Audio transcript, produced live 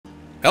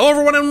Hello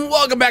everyone and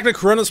welcome back to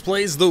Chronos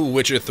Plays The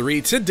Witcher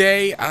 3.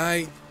 Today,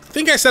 I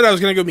think I said I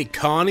was gonna go meet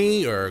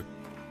Connie, or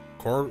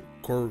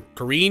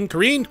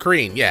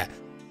Corrine? Yeah.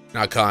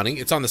 Not Connie.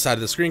 It's on the side of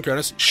the screen,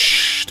 Chronos.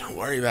 Shh, don't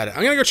worry about it.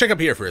 I'm gonna go check up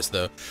here first,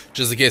 though.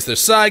 Just in case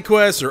there's side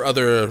quests or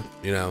other,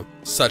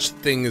 such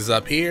things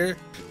up here.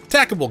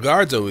 Attackable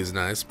guard's always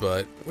nice,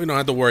 but we don't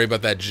have to worry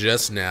about that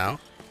just now.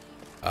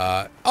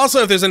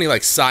 Also, if there's any,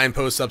 like,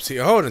 signposts up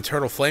here. Oh, an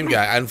Eternal Flame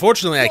guy.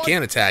 Unfortunately, I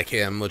can't attack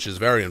him, which is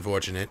very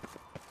unfortunate.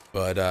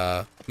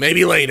 But,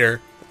 maybe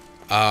later.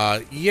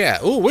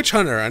 Yeah. Ooh, Witch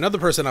Hunter, another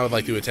person I would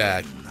like to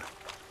attack.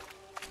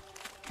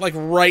 Like,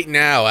 right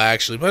now,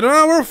 actually. But,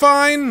 we're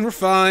fine. We're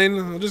fine.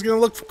 I'm just gonna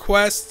look for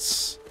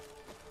quests.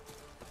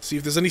 See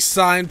if there's any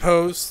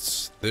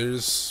signposts.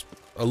 There's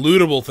a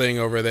lootable thing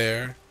over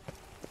there.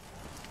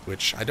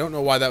 Which, I don't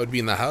know why that would be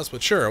in the house,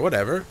 but sure,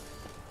 whatever.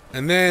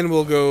 And then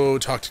we'll go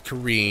talk to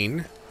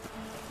Corrine.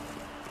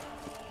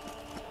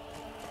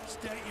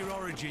 State your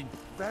origin.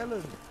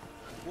 Velen.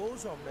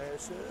 War's on there,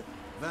 sir.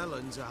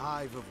 Velen's a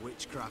hive of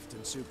witchcraft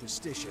and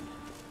superstition.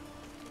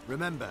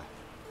 Remember,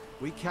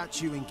 we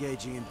catch you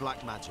engaging in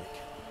black magic.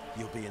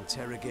 You'll be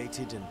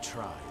interrogated and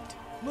tried.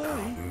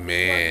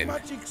 Man,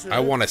 I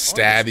want to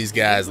stab these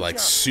guys like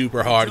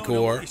super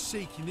hardcore. What you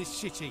seek in this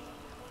city.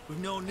 We've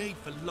no need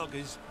for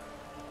luggers.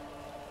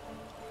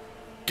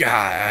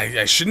 God,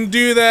 I shouldn't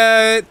do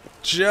that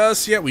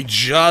just yet. We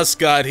just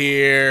got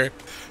here.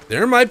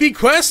 There might be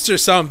quests or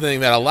something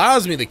that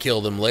allows me to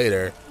kill them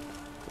later.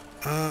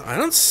 I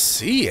don't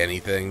see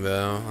anything,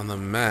 though, on the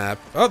map.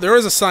 Oh, there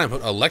is a sign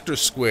put Elector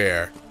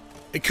Square.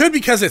 It could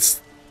because it's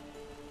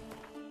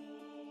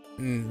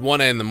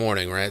 1 in the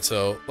morning, right?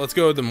 So let's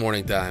go with the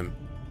morning time.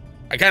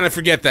 I kind of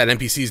forget that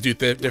NPCs do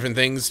different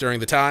things during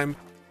the time.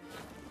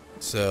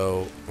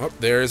 So, oh,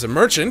 there's a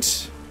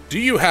merchant. Do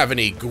you have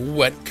any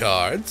Gwet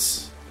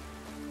cards?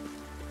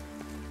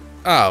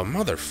 Oh,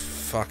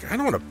 motherfucker. I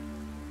don't want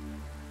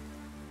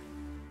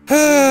to...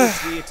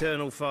 The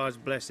Eternal Fire's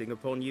blessing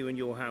upon you and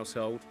your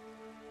household.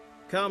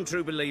 Come,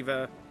 true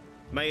believer.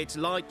 May its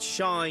light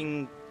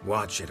shine.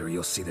 Watch it, or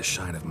you'll see the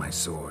shine of my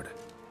sword.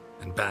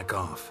 And back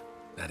off.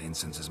 That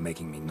incense is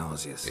making me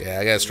nauseous. Yeah,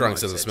 I got a strong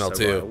sense of smell,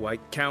 too. Right away.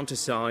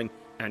 Countersign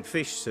and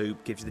fish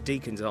soup gives the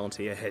deacon's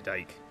auntie a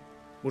headache.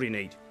 What do you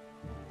need?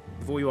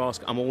 Before you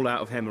ask, I'm all out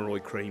of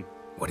hemorrhoid cream.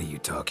 What are you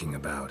talking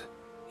about?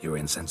 Your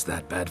incense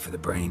that bad for the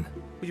brain?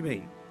 What do you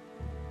mean?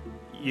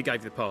 You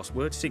gave the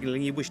password,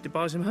 signaling you wish to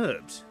buy some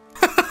herbs.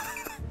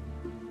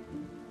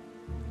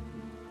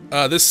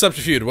 This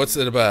subterfuge, what's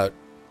it about?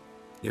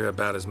 You're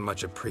about as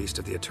much a priest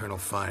of the Eternal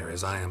Fire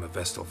as I am a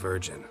Vestal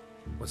Virgin.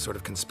 What sort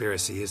of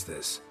conspiracy is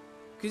this?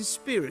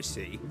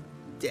 Conspiracy?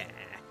 Dah.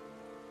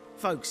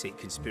 Folks see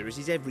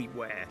conspiracies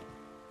everywhere.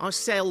 I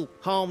sell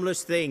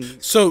harmless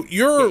things. So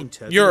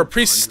you're a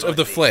priest of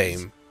the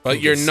flame, but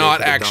you're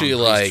not actually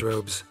like...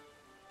 robes?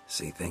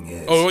 See, thing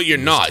is... Oh, you're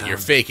not. You're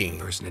faking.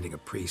 Impersonating a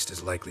priest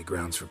is likely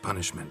grounds for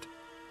punishment.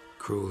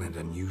 Cruel and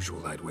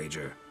unusual, I'd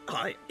wager.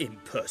 I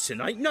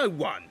impersonate no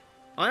one.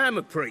 I am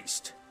a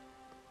priest,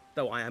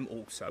 though I am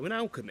also an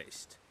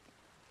alchemist.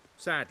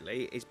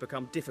 Sadly, it's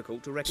become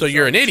difficult to reconcile. So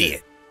you're an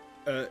idiot.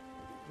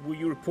 Will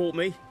you report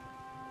me?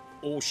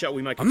 Or shall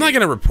we make a I'm not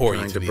going to report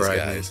you Trying to these bribe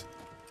guys. me?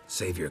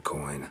 Save your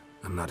coin.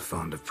 I'm not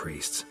fond of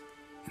priests.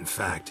 In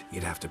fact,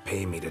 you'd have to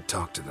pay me to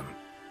talk to them.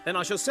 Then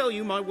I shall sell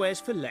you my wares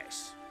for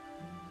less.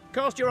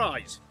 Cast your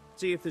eyes.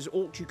 See if there's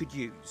aught you could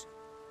use.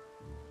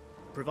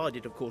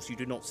 Provided, of course, you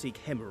do not seek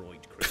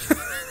hemorrhoid cream.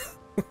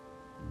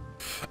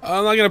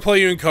 I'm not going to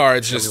play you in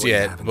cards just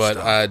yet, but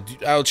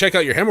I'll check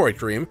out your hemorrhoid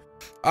cream.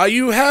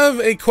 You have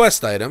a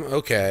quest item.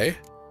 Okay.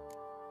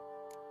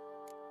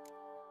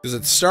 Does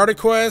it start a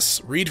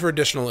quest? Read for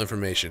additional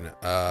information.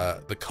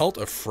 The Cult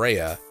of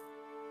Freya.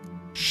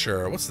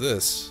 Sure, what's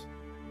this?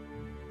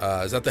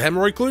 Is that the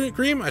hemorrhoid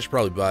cream? I should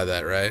probably buy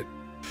that, right?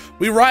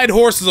 We ride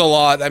horses a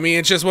lot. I mean,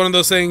 it's just one of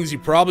those things you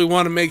probably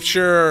want to make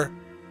sure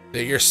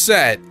that you're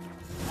set.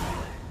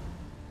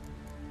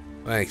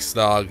 Thanks,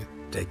 dog.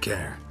 Take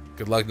care.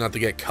 Good luck not to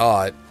get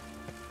caught.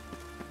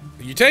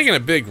 You're taking a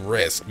big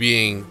risk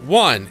being,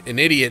 1, an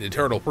idiot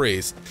eternal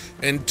priest,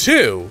 and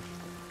 2,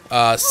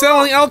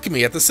 selling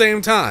alchemy at the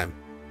same time.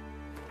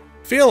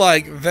 Feel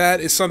like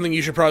that is something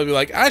you should probably be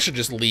like, I should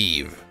just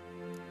leave.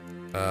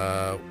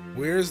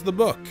 Where's the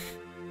book?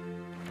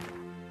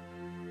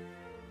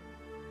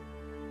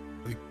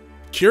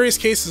 Curious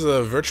cases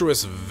of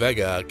virtuous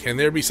Vega. Can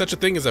there be such a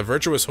thing as a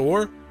virtuous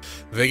whore?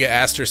 Vega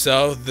asked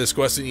herself this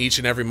question each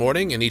and every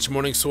morning, and each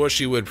morning swore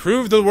she would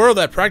prove to the world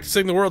that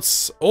practicing the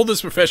world's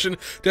oldest profession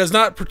does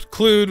not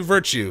preclude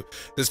virtue.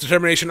 This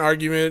determination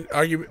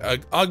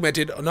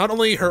augmented not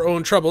only her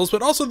own troubles,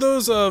 but also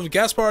those of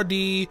Gaspar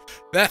de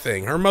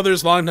Vathing, her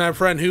mother's longtime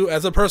friend who,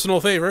 as a personal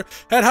favor,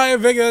 had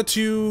hired Vega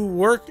to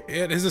work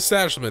at his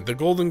establishment, the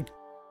Golden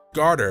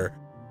Garter.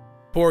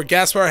 Poor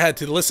Gaspar had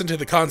to listen to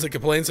the constant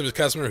complaints of his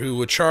customer who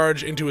would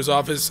charge into his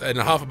office and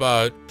huff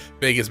about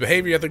Vega's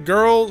behavior, yet the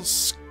girl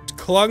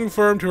clung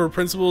firm to her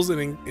principles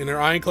and in her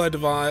ironclad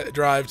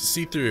drive to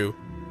see through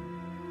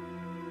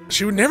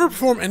She would never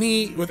perform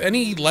with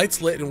any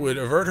lights lit and would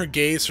avert her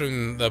gaze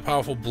from the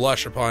powerful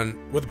blush upon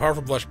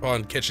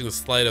catching the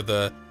sight of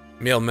the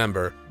male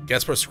member.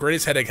 Gaspar's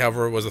greatest headache,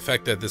 however, was the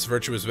fact that this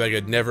virtuous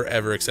Vega never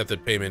ever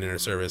accepted payment in her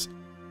service.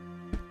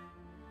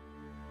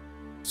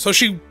 So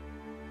she...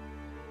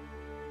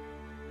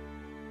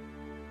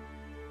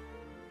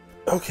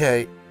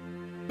 Okay.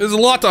 There's a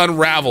lot to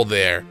unravel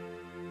there.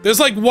 There's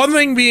like one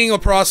thing being a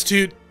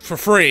prostitute for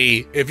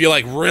free if you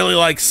like really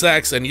like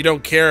sex and you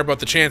don't care about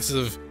the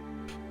chances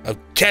of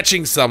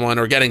catching someone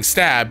or getting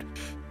stabbed.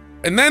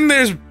 And then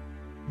there's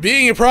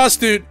being a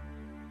prostitute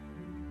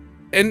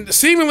and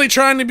seemingly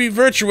trying to be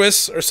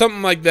virtuous or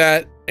something like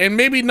that, and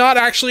maybe not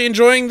actually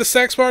enjoying the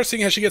sex part,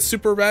 seeing how she gets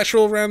super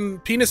bashful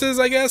around penises,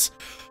 I guess,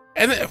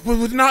 and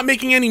with not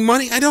making any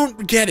money. I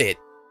don't get it.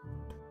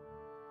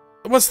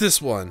 What's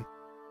this one?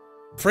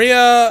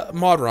 Freya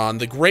Modron,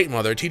 the Great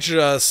Mother, teaches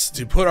us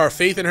to put our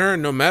faith in her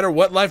no matter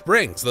what life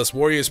brings. Thus,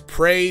 warriors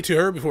pray to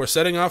her before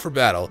setting off for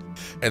battle,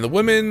 and the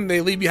women they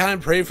leave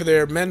behind pray for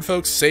their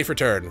menfolk's safe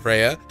return.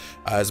 Freya,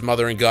 as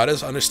mother and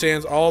goddess,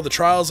 understands all the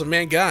trials of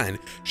mankind.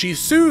 She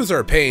soothes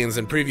our pains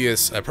and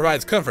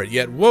provides comfort,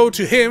 yet woe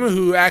to him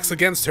who acts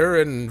against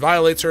her and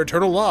violates her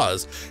eternal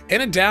laws,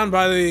 handed down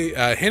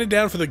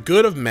for the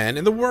good of men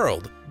in the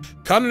world.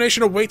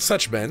 Condemnation awaits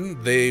such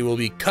men. They will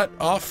be cut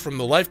off from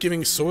the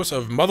life-giving source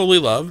of motherly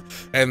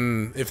love,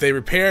 and if they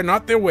repair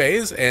not their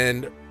ways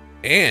and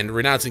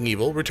renouncing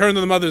evil, return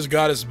to the mother's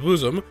goddess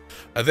bosom,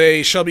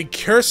 they shall be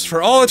cursed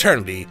for all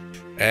eternity,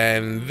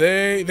 and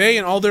they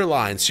and all their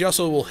lines. She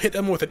also will hit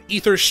them with an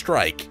ether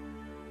strike.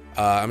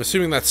 I'm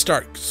assuming that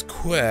starts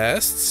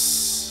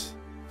quests.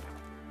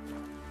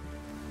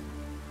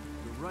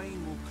 The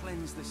rain will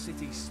cleanse the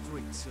city's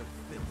streets of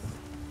filth.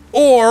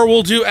 Or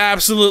we'll do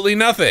absolutely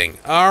nothing.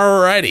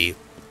 Alrighty.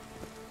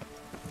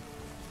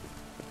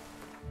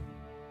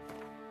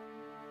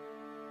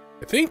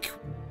 I think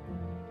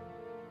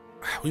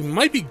we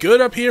might be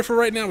good up here for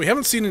right now. We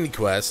haven't seen any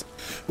quests.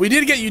 We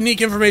did get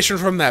unique information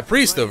from that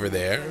priest over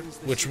there,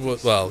 which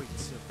was, well,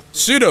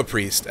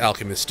 pseudo-priest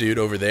alchemist dude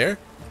over there.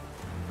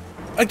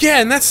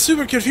 Again, that's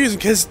super confusing,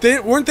 because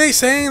weren't they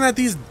saying that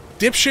these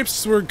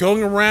dipships were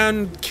going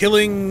around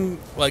killing,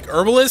 like,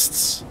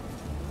 herbalists?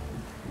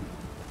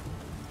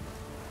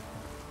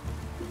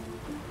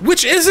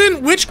 Which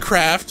isn't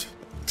witchcraft.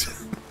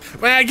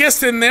 Well, I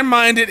guess in their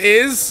mind it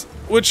is,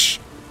 which,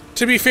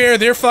 to be fair,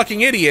 they're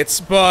fucking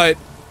idiots, but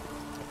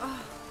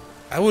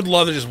I would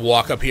love to just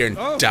walk up here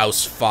and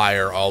douse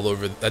fire all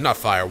over, not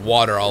fire,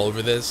 water all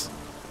over this,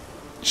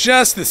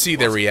 just to see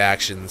their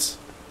reactions.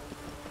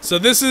 So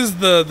this is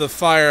the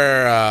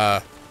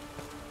fire,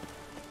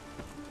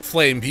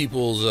 flame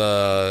people's,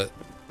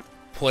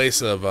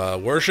 place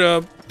of,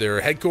 worship, their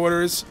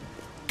headquarters.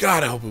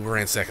 God, I hope we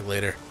ransack it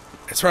later.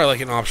 It's probably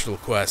like an optional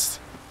quest.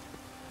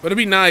 But it'd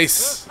be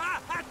nice.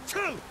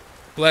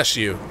 Bless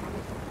you.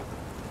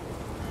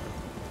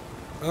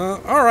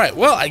 Alright,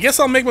 well, I guess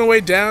I'll make my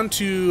way down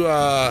to,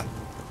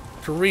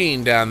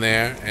 Kareen down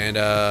there,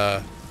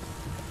 and,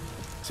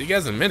 see you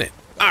guys in a minute.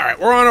 Alright,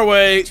 we're on our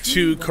way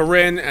to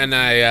Corinne, and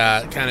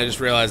I, kind of just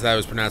realized I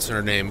was pronouncing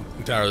her name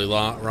entirely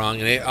wrong,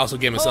 and I also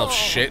gave myself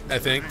shit, I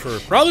think, for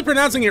probably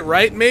pronouncing it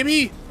right,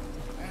 maybe?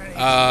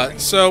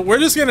 So we're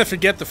just gonna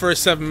forget the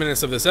first 7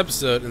 minutes of this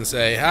episode and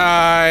say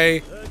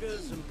hi.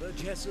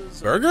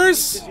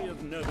 Burgers?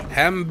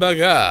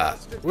 Hamburger.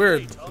 Where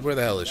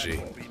the hell is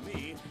she?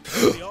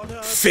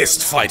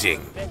 Fist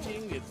fighting.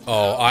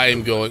 Oh, I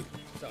am going.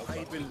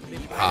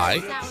 Hi.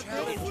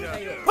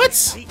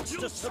 What?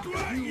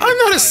 I'm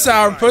not a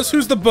sourpuss.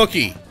 Who's the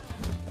bookie?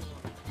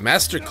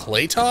 Master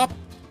Claytop?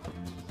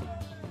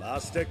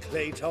 Master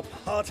Claytop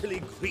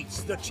heartily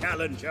greets the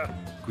challenger.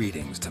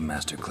 Greetings to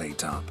Master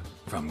Claytop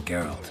from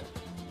Geralt.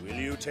 Will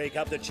you take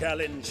up the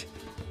challenge?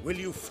 Will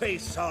you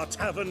face our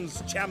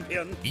tavern's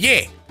champion?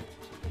 Yeah.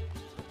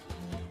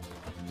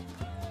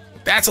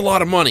 That's a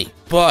lot of money,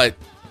 but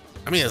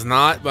I mean it's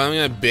not. But I'm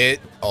gonna bet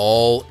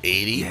all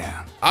 80.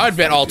 Yeah. I would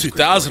bet all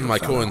 2,000 of my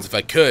coins if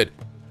I could,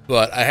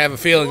 but I have a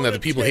feeling that the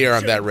people here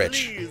aren't that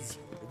rich. Please.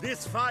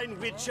 This fine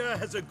witcher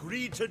has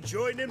agreed to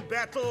join in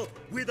battle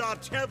with our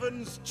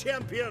tavern's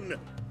champion,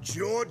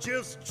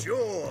 George's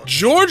George.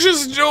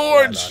 George's While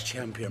our George.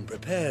 champion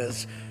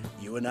prepares,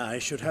 you and I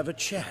should have a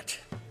chat.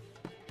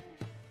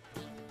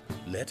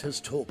 Let us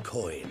talk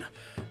coin.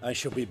 I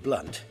shall be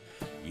blunt.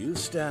 You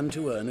stand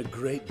to earn a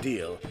great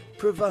deal,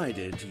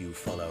 provided you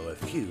follow a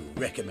few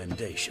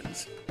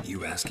recommendations.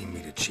 You asking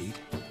me to cheat?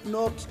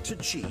 Not to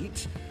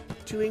cheat,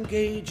 to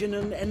engage in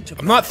an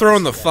enterprise. I'm not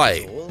throwing the that's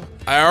fight. all.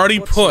 I already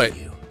What put say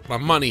you? my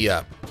money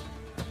up.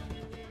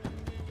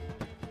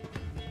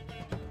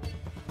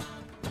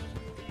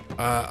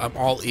 I'm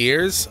all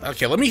ears.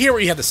 Okay, let me hear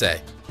what you have to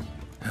say.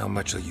 How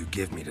much will you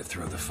give me to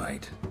throw the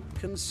fight?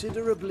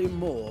 Considerably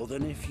more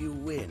than if you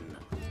win.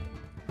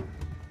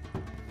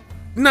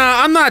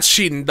 Nah, I'm not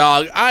cheating,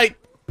 dog.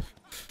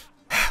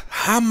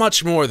 How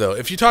much more, though?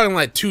 If you're talking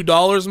like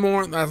 $2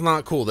 more, that's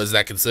not cool. Does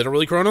that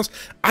considerably, Chronos?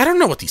 I don't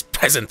know what these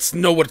peasants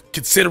know what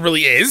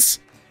considerably is.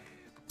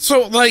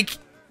 So, like,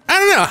 I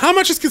don't know. How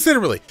much is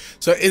considerably?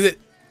 So, is it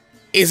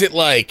Is it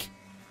like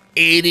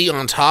 80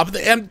 on top of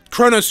the... And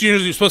Chronos, you're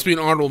supposed to be an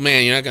honorable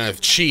man. You're not going to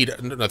cheat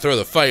and throw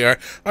the fire.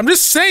 I'm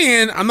just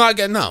saying, I'm not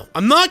going to... No,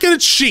 I'm not going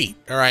to cheat,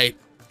 all right?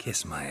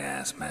 Kiss my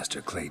ass,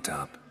 Master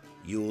Claytop.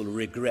 You'll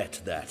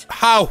regret that.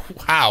 How?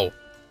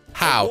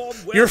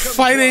 You're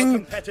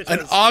fighting an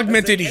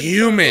augmented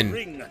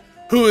human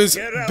who is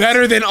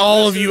better than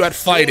all of you at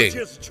fighting.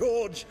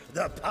 George,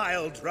 the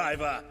pile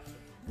driver.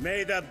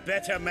 May the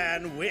better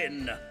man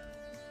win.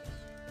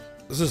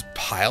 This is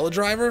Pile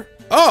Driver?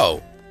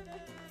 Oh!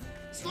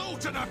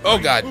 Oh,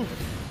 God.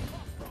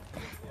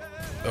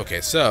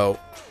 Okay, so...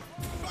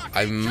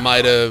 I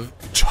might have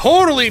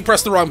totally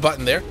pressed the wrong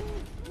button there.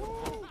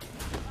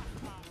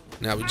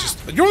 Now we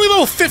just... You're only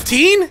level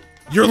 15?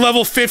 You're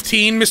level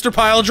 15, Mr.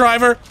 Pile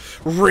Driver?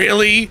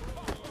 Really?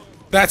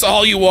 That's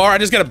all you are? I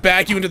just gotta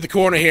back you into the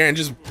corner here and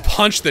just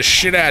punch the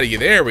shit out of you.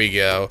 There we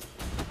go.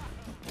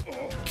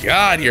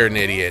 God, you're an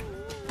idiot.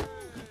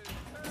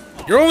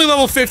 You're only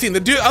level 15.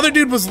 The other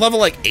dude was level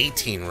like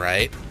 18,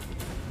 right?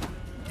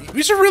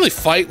 We should really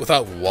fight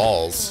without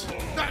walls.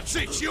 That's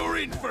it, you're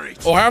in for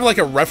it. Or have like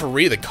a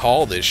referee to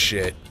call this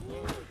shit.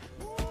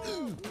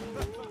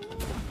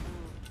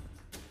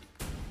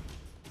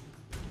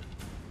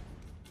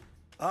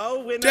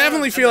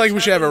 Definitely feel like we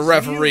should have a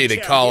referee to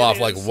call off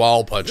like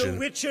wall punching. The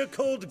Witcher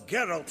called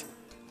Geralt.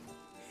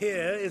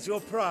 Here is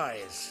your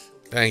prize.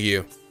 Thank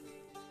you.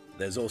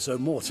 There's also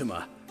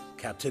Mortimer,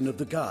 captain of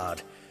the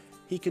guard.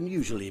 He can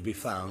usually be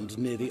found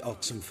near the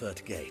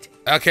Oxenfurt Gate.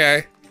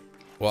 Okay.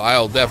 Well,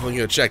 I'll definitely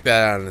go check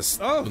that out in this,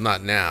 well,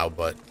 not now,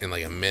 but in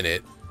like a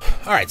minute.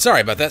 Alright,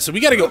 sorry about that. So we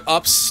gotta go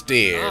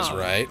upstairs,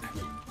 right?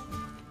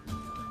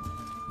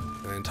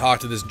 And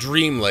talk to this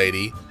dream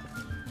lady,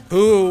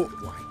 who,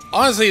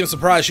 honestly, I'm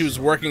surprised she was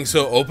working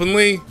so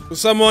openly with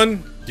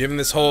someone, given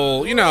this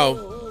whole, you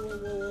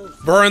know,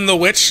 burn the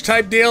witch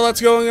type deal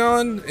that's going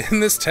on in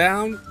this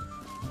town.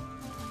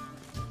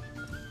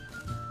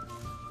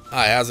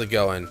 Hi, how's it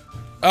going?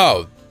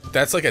 Oh,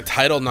 that's like a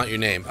title, not your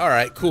name.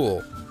 Alright,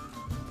 cool.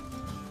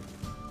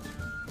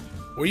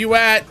 Where you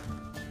at?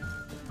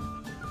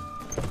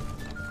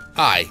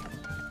 Hi.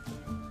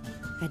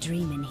 A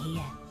dream in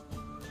here.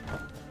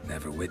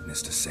 Never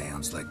witnessed a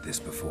seance like this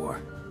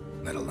before,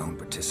 let alone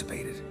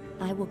participated.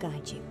 I will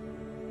guide you.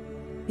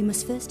 We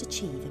must first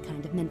achieve a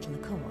kind of mental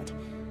accord.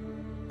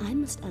 I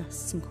must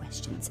ask some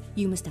questions.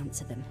 You must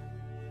answer them.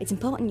 It's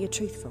important you're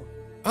truthful.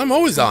 I'm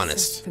always Answer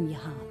honest. from your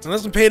heart.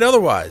 Unless I'm paid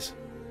otherwise.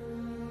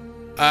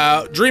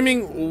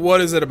 Dreaming, what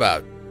is it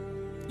about?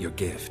 Your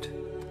gift.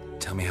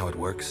 Tell me how it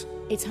works.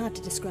 It's hard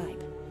to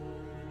describe.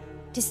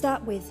 To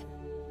start with,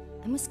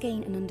 I must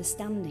gain an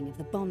understanding of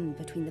the bond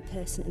between the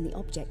person and the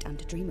object I'm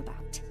to dream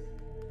about.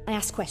 I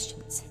ask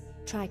questions,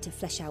 try to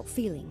flesh out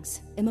feelings,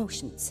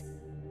 emotions.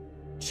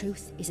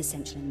 Truth is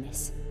essential in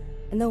this,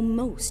 and though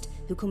most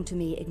who come to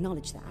me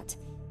acknowledge that,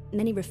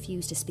 many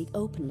refuse to speak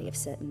openly of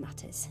certain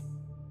matters.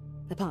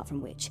 Apart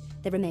from which,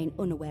 they remain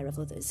unaware of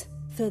others,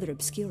 further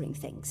obscuring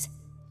things.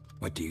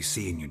 What do you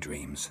see in your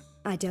dreams?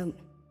 I don't.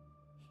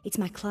 It's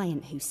my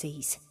client who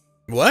sees.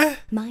 What?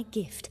 My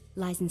gift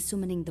lies in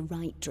summoning the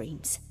right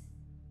dreams.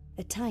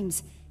 At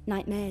times,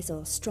 nightmares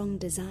or strong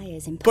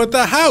desires impose But the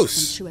themselves on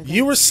house! true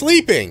You were events.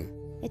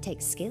 sleeping! It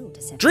takes skill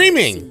to separate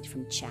Dreaming! seed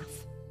from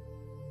chaff.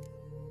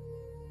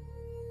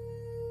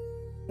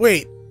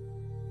 Wait.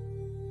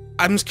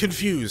 I'm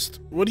confused.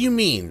 What do you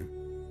mean?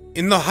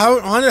 In the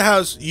haunted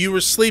house, you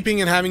were sleeping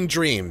and having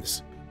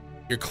dreams.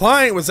 Your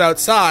client was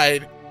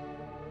outside,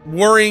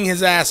 worrying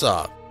his ass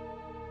off.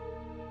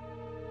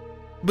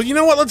 But you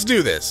know what? Let's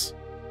do this.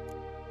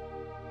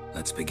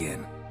 Let's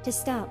begin. To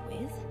start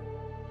with,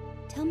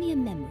 tell me a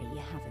memory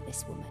you have of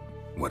this woman.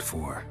 What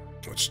for?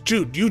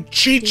 Dude,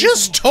 she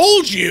just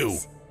told you!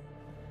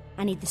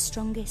 I need the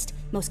strongest,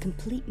 most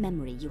complete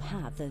memory you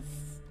have of...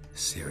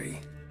 Ciri.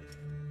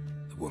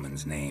 The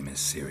woman's name is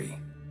Ciri.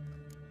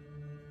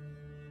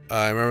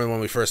 I remember when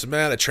we first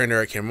met, I trained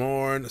her at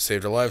Cameron,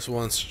 saved her life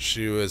once.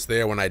 She was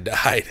there when I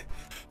died.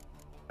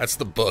 That's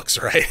the books,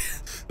 right?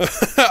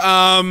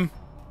 I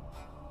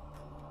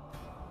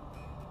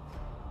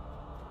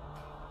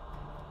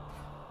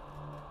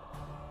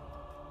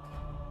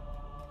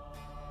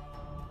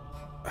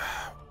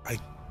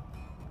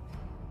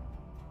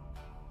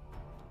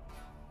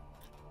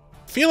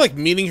feel like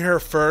meeting her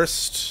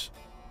first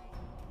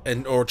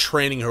or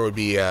training her would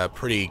be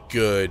pretty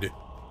good.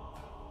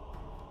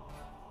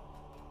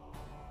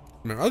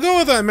 I'll go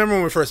with I remember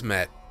when we first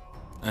met.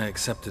 I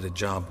accepted a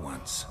job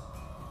once.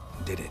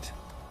 Did it.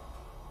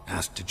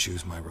 Asked to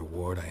choose my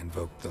reward, I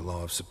invoked the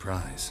law of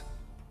surprise.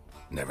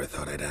 Never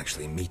thought I'd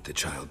actually meet the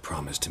child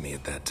promised to me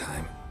at that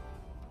time.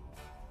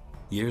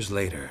 Years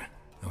later,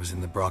 I was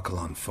in the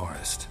Broccolon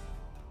forest.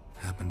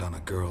 Happened on a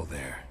girl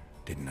there.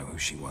 Didn't know who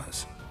she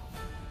was.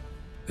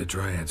 The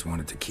Dryads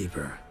wanted to keep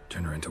her,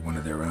 turn her into one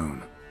of their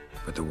own.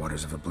 But the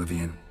Waters of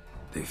Oblivion,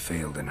 they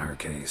failed in her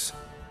case.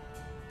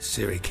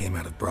 Ciri came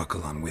out of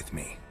Broccolon with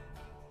me.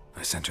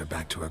 I sent her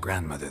back to her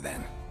grandmother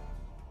then.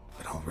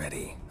 But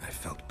already, I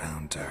felt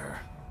bound to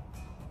her.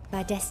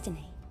 By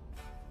destiny.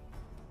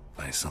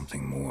 By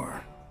something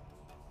more.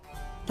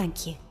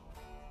 Thank you.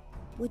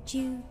 Would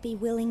you be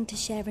willing to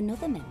share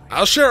another memory?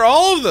 I'll share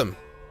all of them.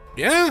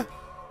 Yeah.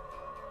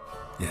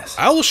 Yes.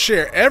 I will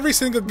share every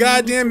single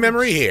goddamn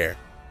memory here.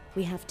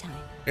 We have time.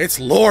 It's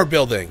lore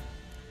building.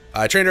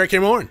 I trained her at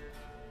Cairn.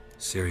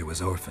 Ciri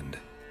was orphaned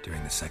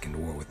during the Second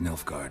War with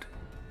Nilfgaard.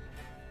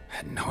 I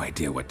had no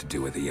idea what to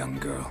do with a young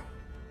girl.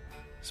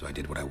 So I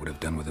did what I would have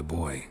done with a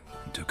boy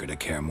and took her to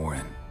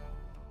Cairn.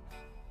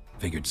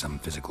 Figured some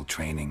physical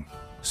training,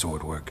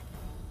 sword work,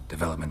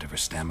 development of her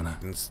stamina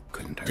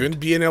couldn't hurt. Couldn't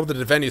being able to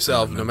defend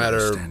yourself no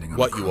matter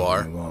what you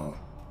are. Wall.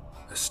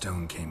 A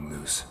stone came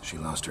loose. She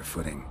lost her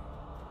footing.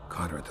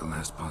 Caught her at the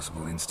last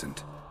possible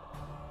instant.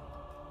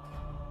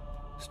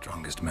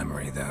 Strongest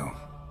memory, though,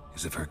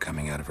 is of her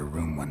coming out of her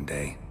room one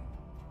day,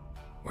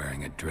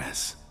 wearing a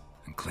dress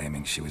and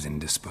claiming she was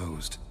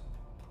indisposed.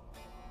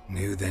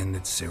 Knew then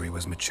that Ciri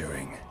was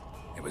maturing.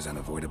 It was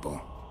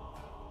unavoidable.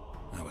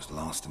 I was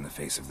lost in the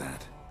face of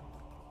that.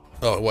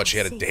 Oh, what, she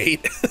had a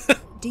date?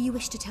 Do you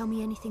wish to tell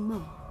me anything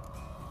more?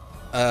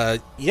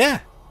 Yeah.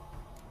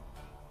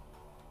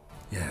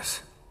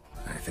 Yes,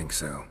 I think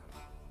so.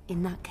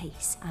 In that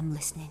case, I'm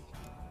listening.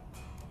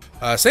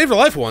 Saved her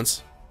life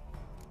once.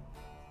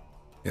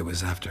 It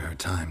was after her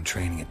time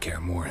training at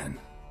Cairn.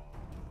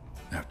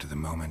 After the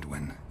moment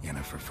when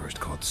Yennefer first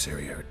called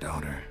Ciri her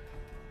daughter.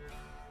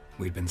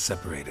 We'd been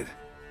separated.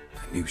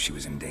 I knew she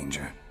was in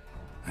danger.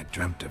 I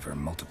dreamt of her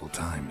multiple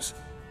times.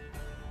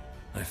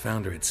 I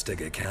found her at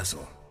Stygga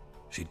Castle.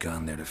 She'd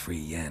gone there to free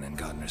Yen and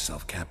gotten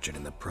herself captured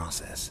in the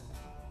process.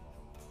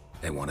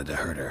 They wanted to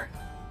hurt her.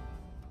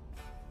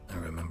 I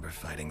remember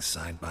fighting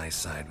side by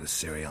side with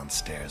Ciri on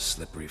stairs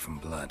slippery from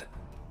blood.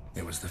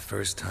 It was the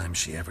first time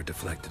she ever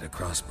deflected a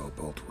crossbow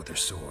bolt with her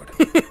sword.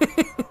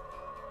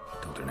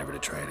 Told her never to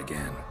try it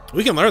again.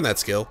 We can learn that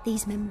skill.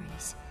 These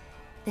memories,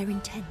 they're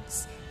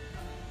intense.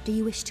 Do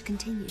you wish to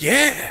continue?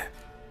 Yeah.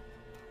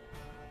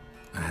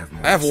 I have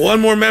more. I have one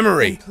more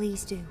memory. Then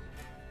please do.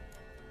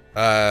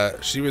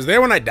 She was there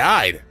when I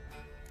died.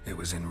 It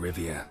was in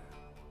Rivia.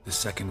 The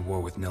Second War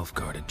with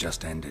Nilfgaard had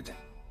just ended.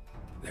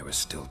 There was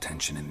still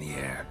tension in the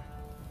air.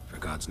 For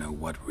gods know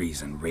what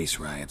reason, race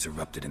riots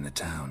erupted in the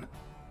town.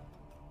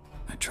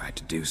 I tried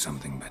to do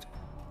something, but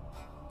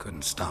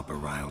couldn't stop a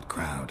riled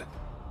crowd.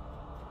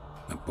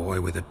 A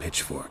boy with a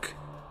pitchfork.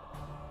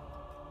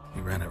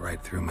 He ran it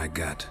right through my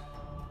gut.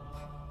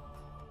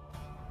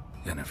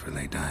 Yennefer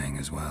lay dying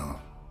as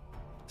well.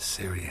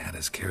 Ciri had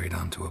us carried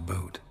onto a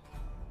boat.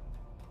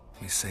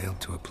 We sailed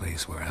to a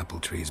place where apple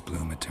trees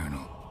bloom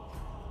eternal.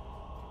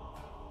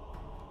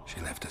 She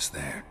left us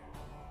there.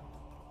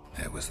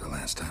 That was the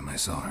last time I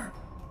saw her.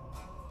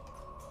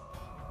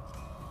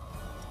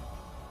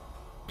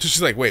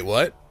 She's like, wait,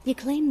 what? You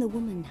claim the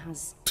woman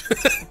has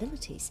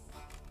abilities.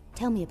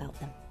 Tell me about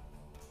them.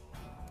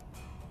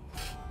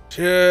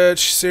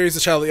 Ciri's the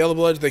child of the Elder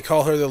Blood. They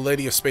call her the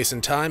Lady of Space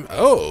and Time.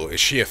 Oh, is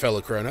she a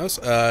fellow Chronos?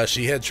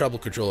 She had trouble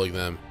controlling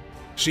them.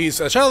 She's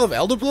a child of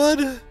Elder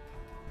Blood?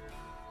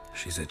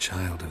 She's a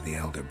child of the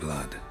Elder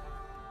Blood.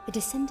 A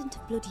descendant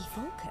of bloody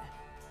Volker.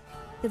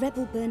 The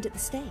rebel burned at the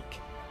stake.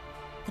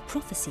 The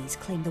prophecies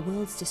claim the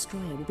world's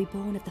destroyer will be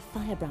born of the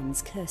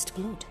firebrand's cursed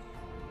blood.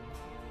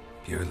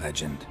 Pure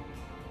legend.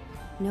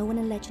 No one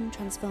in legend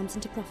transforms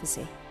into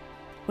prophecy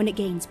when it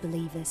gains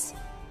believers.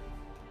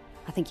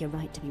 I think you're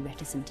right to be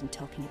reticent in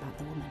talking about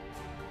the woman.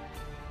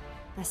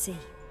 I see.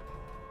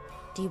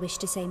 Do you wish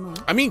to say more?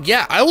 I mean,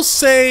 yeah, I will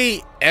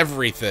say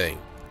everything.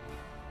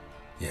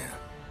 Yeah,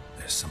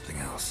 there's something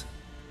else.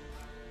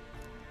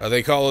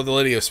 They call her the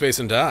Lady of Space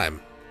and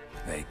Time.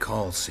 They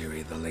call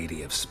Ciri the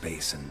Lady of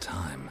Space and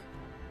Time.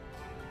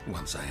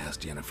 Once I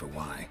asked Yennefer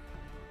why.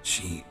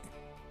 She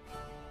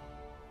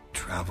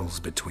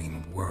travels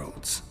between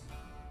worlds.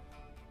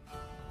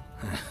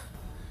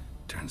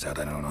 Turns out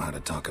I don't know how to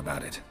talk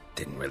about it.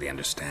 Didn't really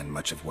understand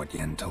much of what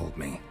Yen told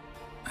me.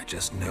 I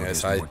just know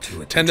Yes, there's I more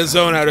to it tend than to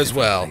zone traveling out to as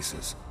different well.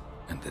 places,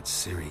 and that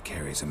Ciri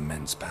carries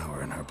immense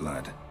power in her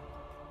blood.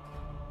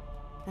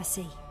 I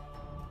see.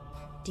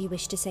 Do you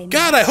wish to say more?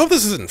 God, I hope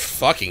this isn't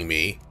fucking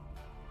me.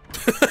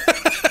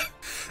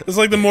 It's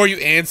like the more you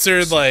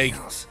answer, like,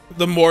 else.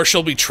 the more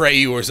she'll betray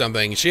you or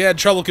something. She had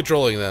trouble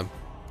controlling them.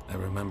 I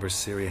remember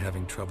Ciri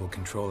having trouble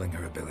controlling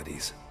her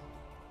abilities.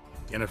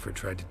 Yennefer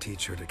tried to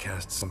teach her to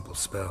cast simple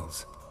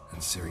spells, and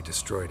Ciri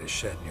destroyed a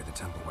shed near the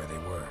temple where they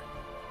were.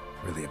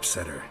 Really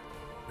upset her,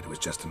 but it was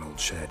just an old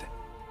shed.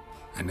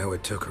 I know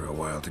it took her a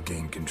while to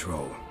gain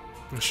control.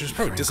 She was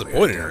probably Frankly,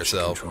 disappointed in I doubt she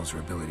herself. controls her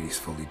abilities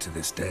fully to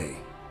this day.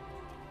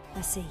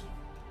 I see.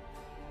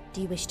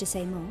 Do you wish to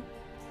say more?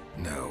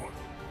 No.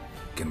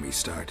 Can we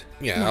start?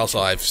 Yeah, also,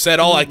 I've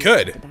said all I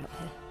could. About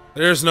her.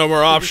 There's no more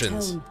The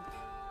options. tone,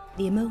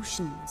 the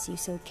emotions you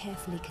so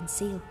carefully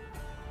conceal.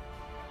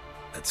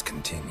 Let's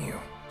continue,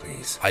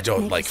 please. I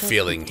don't Make like yourself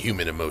feeling comfortable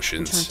human and try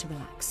emotions. to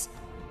relax.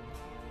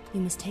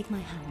 You must take my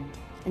hand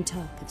and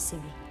talk of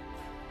Ciri.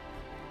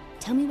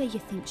 Tell me where you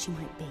think she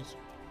might be.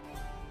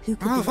 Who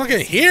could Oh, be fucking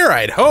the- here,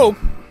 I'd hope.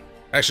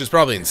 Actually, it's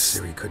probably in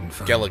Ciri couldn't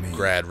find me.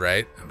 Skelligrad,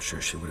 right? I'm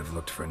sure she would have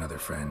looked for another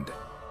friend.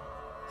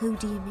 Who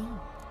do you mean?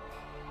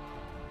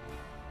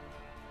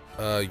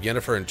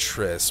 Yennefer and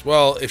Triss.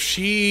 Well, if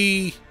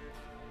she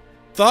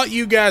thought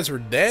you guys were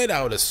dead,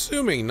 I would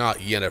assuming not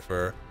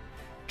Yennefer.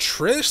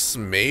 Triss,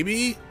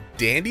 maybe?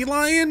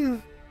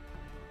 Dandelion?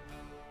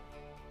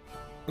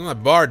 I'm a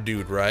bard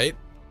dude, right?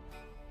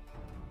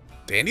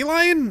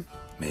 Dandelion?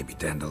 Maybe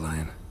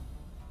Dandelion.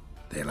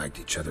 They liked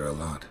each other a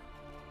lot.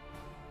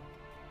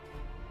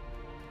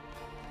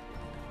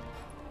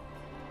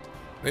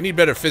 I need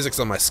better physics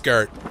on my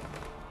skirt.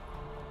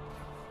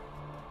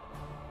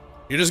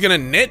 You're just gonna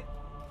knit?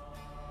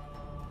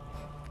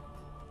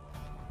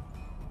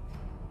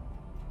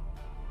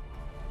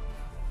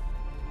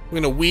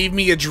 You're gonna weave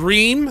me a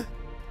dream?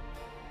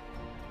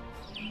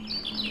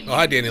 Oh,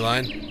 hi,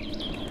 Dandelion.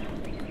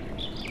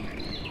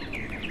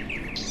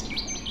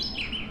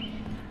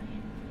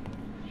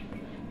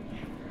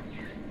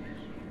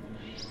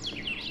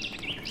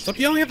 Stop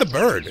yelling at the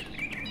bird.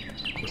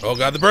 Oh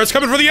god, the bird's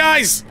coming for the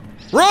eyes!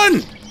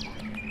 Run!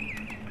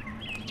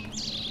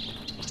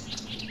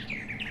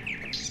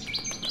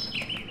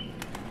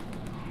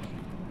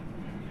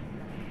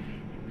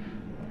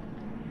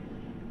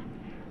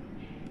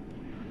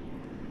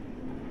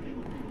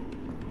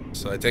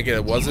 So I take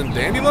it wasn't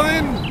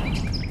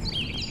Dandelion?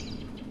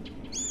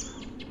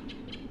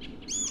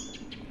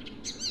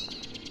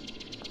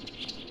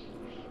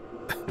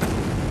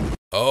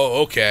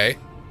 Oh, okay.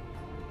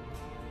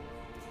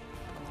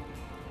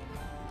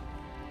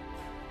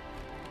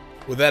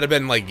 Would that have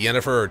been like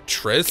Yennefer or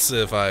Triss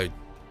if I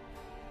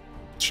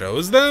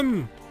chose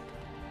them?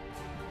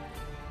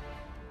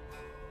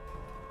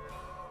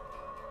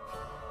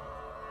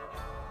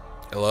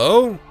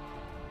 Hello?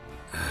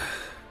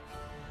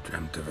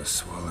 Dreamt of a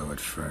swallow at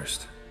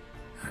first.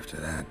 After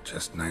that,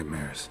 just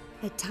nightmares.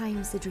 At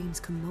times, the dreams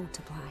can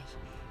multiply,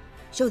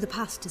 show the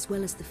past as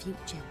well as the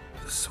future.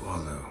 The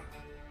swallow.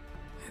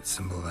 It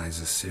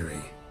symbolizes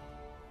Ciri.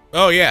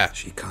 Oh, yeah.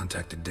 She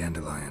contacted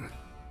Dandelion.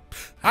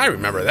 I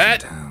remember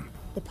that.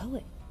 The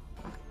poet.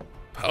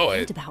 Poet?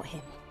 Heard about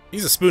him.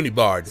 He's a spoony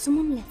bard.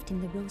 Someone left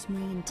him the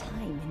rosemary and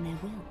thyme in their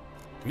will.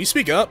 Can you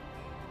speak up?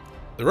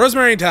 The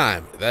Rosemary and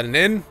Thyme. Is that an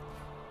inn?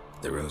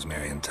 The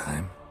Rosemary and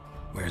Thyme?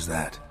 Where's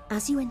that?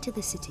 As you enter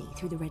the city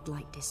through the red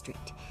light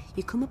district,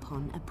 you come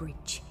upon a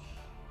bridge.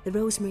 The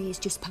rosemary is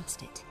just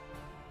past it.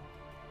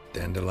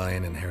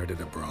 Dandelion inherited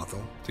a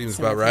brothel? Seems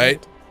So about I've right.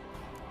 heard.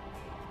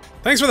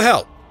 Thanks for the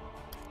help.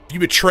 If you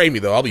betray me,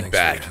 though, I'll be Thanks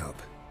back. for your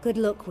help. Good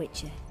luck,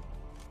 Witcher.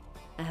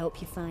 I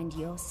hope you find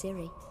your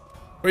Ciri.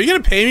 Are you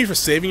gonna pay me for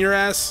saving your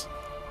ass?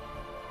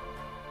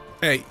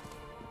 Hey,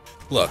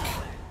 look.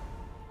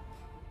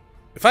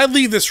 If I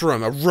leave this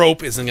room, a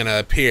rope isn't gonna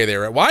appear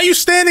there. Why are you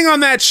standing on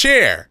that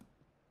chair?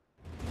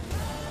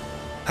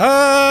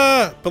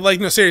 But like,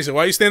 no, seriously,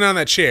 why are you standing on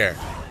that chair?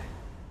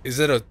 Is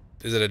it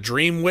a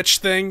dream witch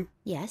thing?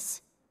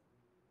 Yes.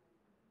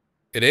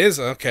 It is?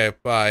 Okay,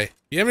 bye.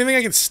 You have anything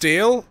I can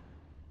steal?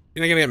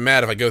 You're not gonna get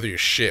mad if I go through your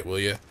shit, will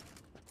you?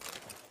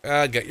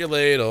 Get your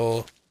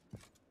ladle.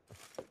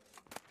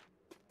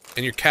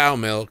 And your cow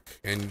milk.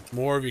 And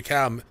more of your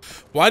cow milk.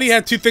 Why do you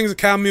have 2 things of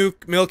cow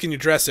milk in your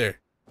dresser?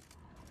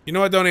 You know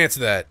what? Don't answer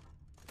that.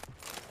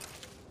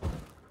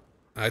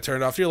 I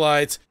turned off your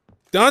lights.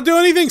 Don't do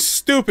anything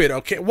stupid,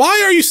 okay?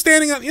 Why are you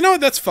standing up? You know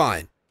what? That's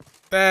fine.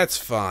 That's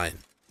fine.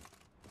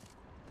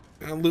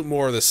 I'll loot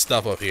more of this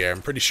stuff up here.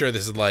 I'm pretty sure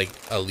this is, like,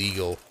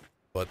 illegal.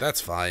 But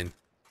that's fine.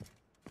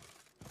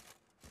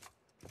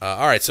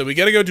 Alright, so we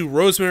gotta go do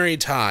Rosemary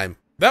Time.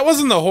 That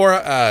wasn't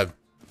the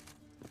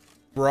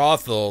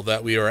brothel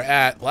that we were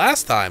at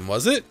last time,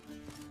 was it?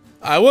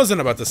 I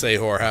wasn't about to say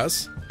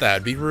whorehouse.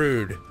 That'd be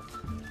rude.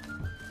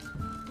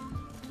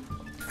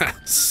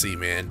 See,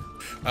 man.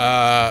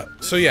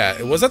 So yeah,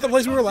 was that the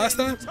place we were last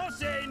time?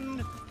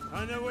 Tossing,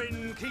 and the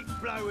wind keeps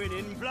blowing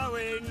and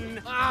blowing.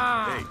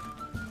 Hey,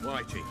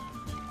 Whitey,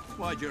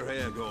 why'd your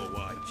hair go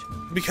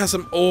white? Because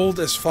I'm old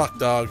as fuck,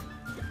 dog.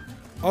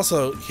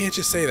 Also, you can't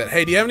just say that.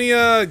 Hey, do you have any,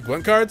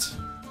 Gwent cards?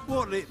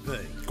 What'll it be?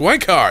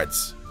 Gwent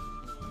cards!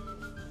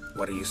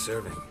 What are you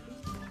serving?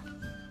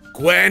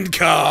 Gwent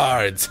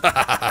cards!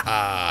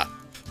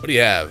 What do you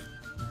have?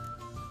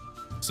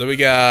 So we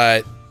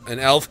got an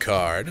elf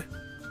card.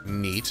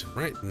 Neat.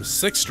 Right,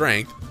 6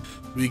 strength.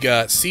 We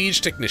got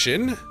Siege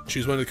Technician.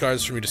 Choose one of the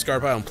cards from your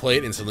discard pile and play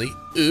it instantly.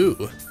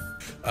 Ooh.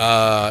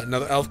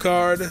 Another elf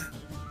card.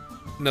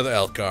 Another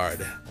elf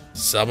card.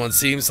 Someone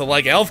seems to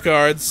like elf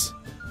cards.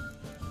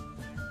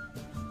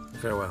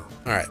 Farewell.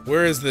 Alright,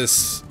 where is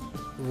this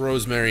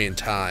Rosemary and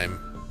Thyme?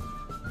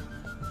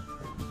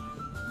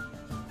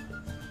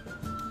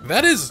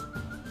 That is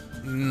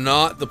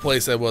not the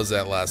place I was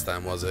at last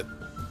time, was it?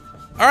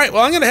 Alright,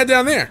 well, I'm gonna head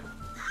down there.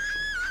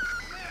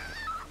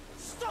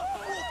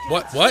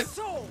 What?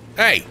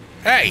 Hey!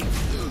 Hey!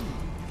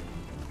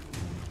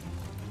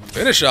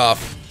 Finish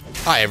off.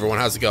 Hi, everyone.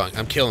 How's it going?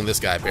 I'm killing this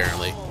guy,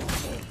 apparently.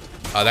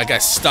 That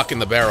guy's stuck in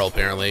the barrel,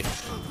 apparently.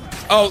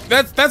 Oh,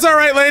 that's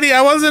alright, lady.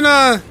 I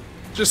wasn't,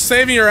 just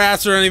saving your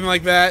ass or anything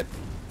like that.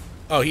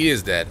 Oh, he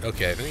is dead.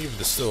 Okay, thank you for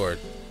the sword.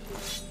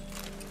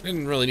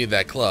 Didn't really need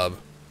that club.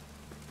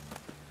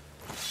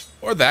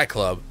 Or that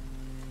club.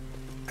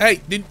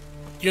 Hey,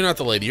 you're not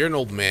the lady. You're an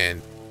old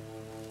man.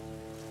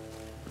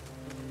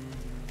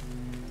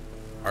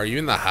 Are you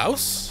in the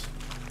house?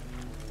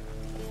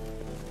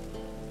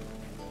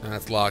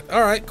 That's locked.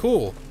 Alright,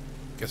 cool.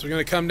 Guess we're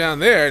gonna come down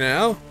there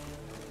now.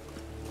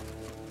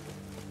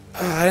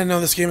 I didn't know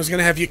this game was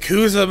gonna have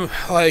Yakuza,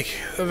 like,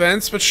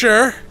 events, but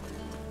sure.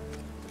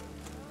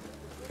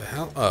 The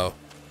hell? Oh.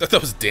 I thought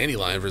that was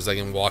Dandelion for a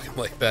second, walking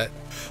like that.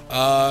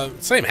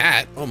 Same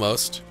hat,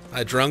 almost.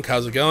 Hi, drunk,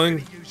 how's it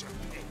going?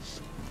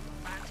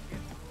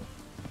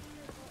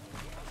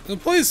 The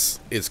place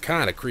is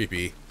kind of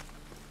creepy.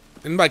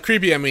 And by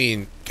creepy, I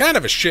mean kind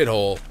of a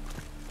shithole.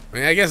 I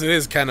mean, I guess it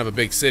is kind of a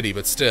big city,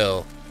 but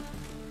still.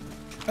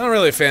 I'm not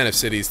really a fan of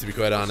cities, to be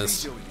quite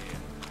honest.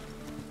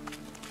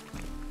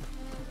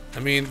 I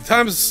mean,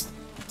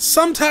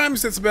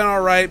 sometimes it's been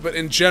alright, but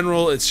in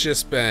general, it's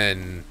just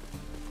been...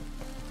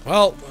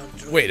 Well,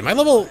 wait, am I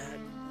level...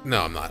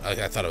 No, I'm not.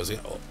 I thought I was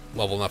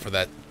level enough for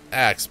that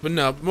axe. But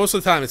no, most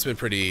of the time it's been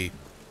pretty...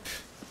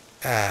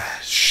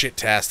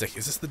 shit-tastic.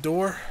 Is this the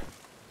door?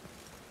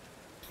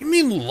 You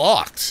mean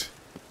locked?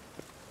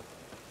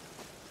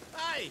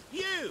 Hey,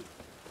 you!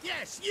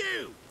 Yes,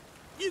 you!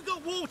 You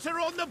got water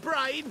on the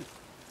brain?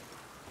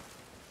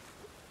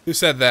 Who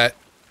said that?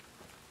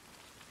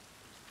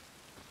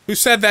 Who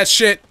said that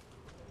shit?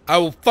 I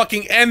will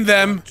fucking end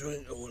them.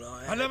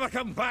 I never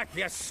come back,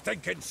 you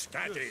stinking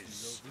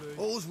scatties.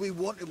 All we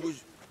wanted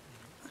was...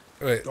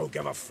 Wait. Don't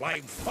give a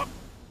flying fuck.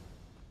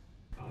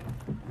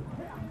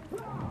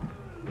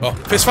 Oh,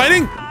 fist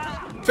fighting?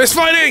 Fist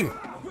fighting!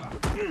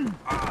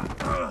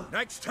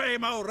 Next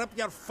time I'll rip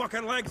your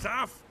fucking legs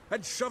off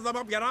and shove them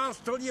up your ass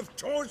till you've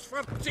toes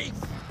for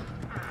teeth.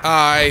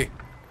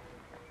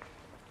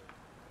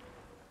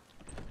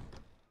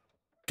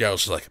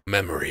 Girls like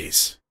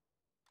memories.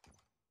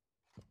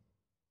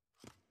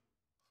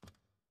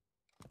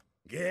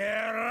 Get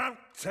out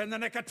in the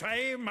nick of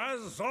time,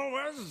 as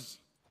always.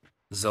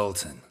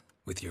 Zoltan,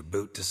 with your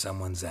boot to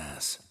someone's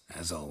ass,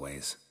 as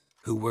always.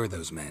 Who were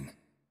those men?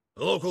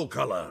 Local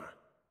colour.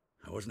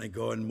 I wasn't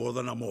gone more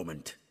than a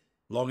moment.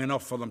 Long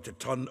enough for them to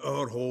turn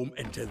our home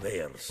into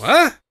theirs.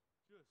 What?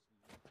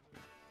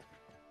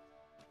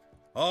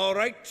 All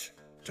right,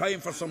 time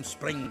for some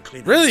spring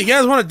cleaning. Really? You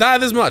guys want to die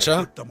this much,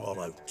 huh? Put them all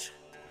out.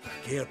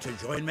 Care to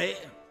join me?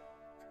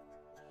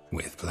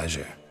 With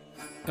pleasure.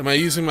 Am I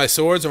using my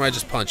swords or am I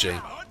just punching?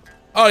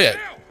 Oh, yeah.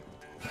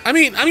 I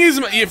mean, I'm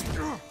using my...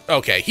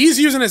 Okay, he's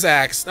using his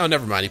axe. Oh,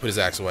 never mind. He put his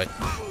axe away.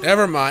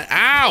 Never mind.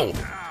 Ow!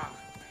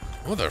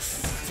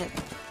 Motherfucker.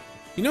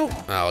 You know...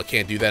 Oh, I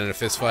can't do that in a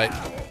fist fight.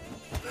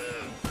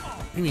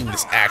 You mean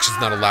this action's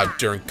not allowed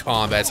during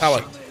combat? It's how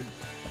I...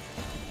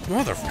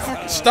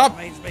 Motherfucker, stop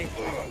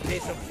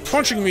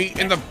punching me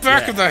in the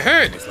back of the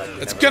head!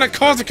 It's gonna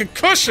cause a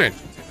concussion!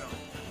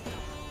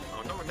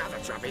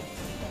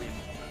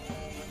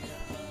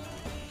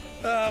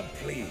 I'm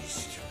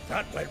pleased.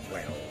 That went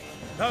well.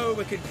 Now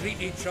we can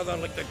greet each other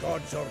like the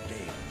gods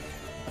ordained.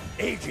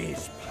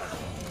 Ages pal.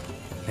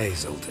 Hey,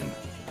 Zoltan.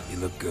 You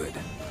look good.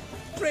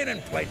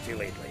 Training plenty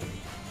lately.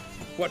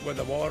 What with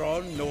the war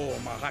on, no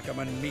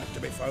Mahakaman meat to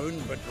be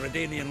found, but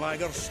Redanian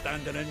lagers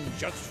standing in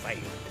just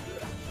fine.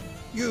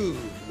 You,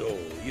 though,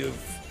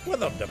 you've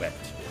withered a bit.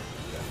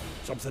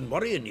 Something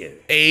worrying you?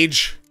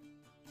 Age.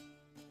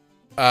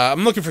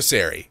 I'm looking for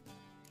Sari.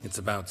 It's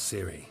about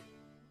Ciri.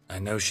 I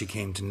know she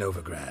came to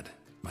Novigrad.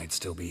 Might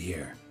still be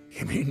here.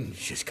 You mean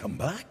she's come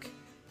back?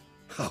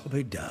 I'll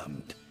be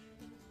damned.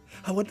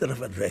 I wonder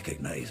if I'd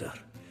recognize her.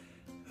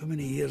 How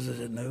many years is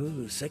it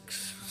now?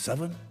 6,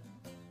 7?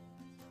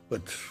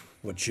 But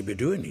what'd she be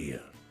doing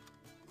here?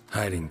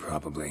 Hiding,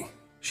 probably.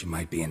 She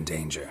might be in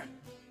danger.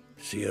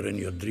 See her in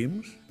your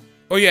dreams?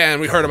 Oh yeah,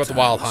 and we heard about the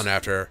wild hunt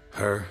after her.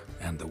 Her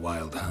and the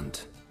wild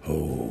hunt.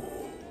 Oh,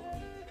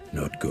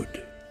 not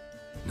good.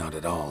 Not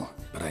at all,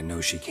 but I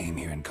know she came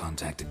here and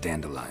contacted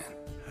Dandelion.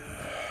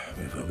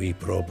 We've a wee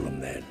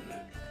problem then.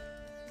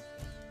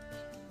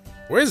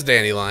 Where's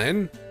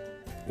Dandelion?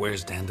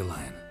 Where's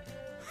Dandelion?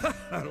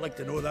 I'd like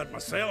to know that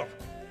myself.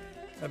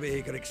 Maybe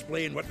he could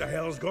explain what the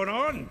hell's going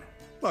on.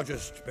 I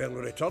just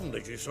barely returned,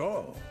 as you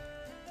saw.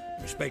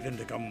 Expecting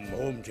to come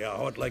home to a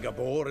hot like a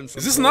boar and some...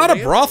 Is this not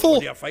a brothel? What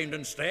do you find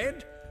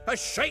instead? A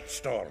shite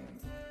storm.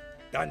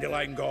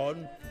 Dandelion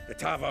gone, the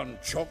tavern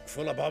chock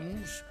full of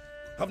bums.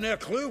 Haven't a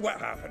clue what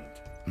happened.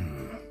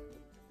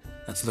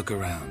 Let's look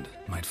around.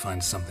 Might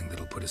find something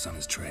that'll put us on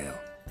his trail.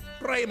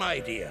 Prime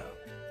idea.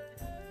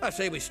 I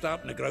say we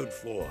start on the ground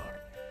floor.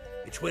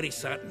 It's where he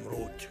sat and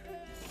wrote.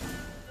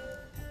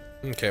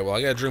 Okay, well,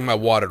 I gotta drink my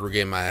water to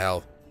regain my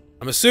health.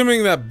 I'm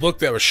assuming that book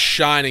that was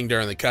shining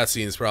during the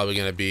cutscene is probably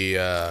gonna be,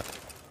 of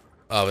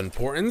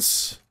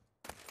importance.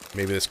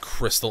 Maybe this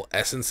crystal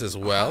essence as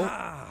well.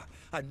 Ah,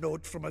 a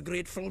note from a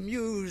grateful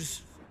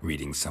muse.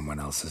 Reading someone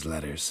else's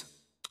letters.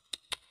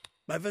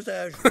 My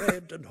visage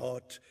red and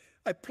hot,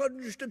 I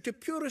plunged into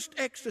purest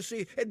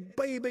ecstasy,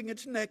 imbibing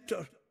its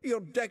nectar. Your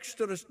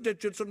dexterous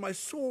digits on my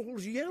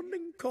soul's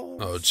yearning cause.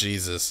 Oh,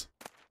 Jesus.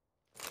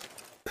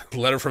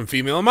 Letter from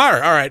female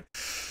admirer. All right.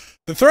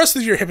 The thrust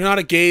of your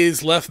hypnotic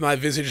gaze left my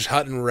visage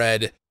hot and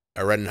red.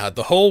 I read in HUD.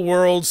 The whole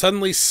world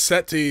suddenly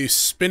set to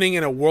spinning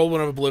in a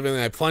whirlwind of oblivion,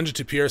 and I plunged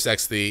into purest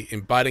ecstasy,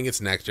 imbibing its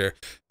nectar.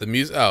 The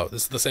music. Oh,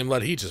 this is the same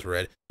letter he just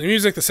read. The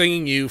music, the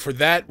singing, you. For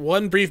that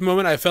one brief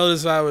moment, I felt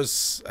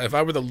as if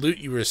I were the lute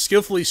you were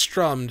skillfully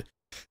strummed,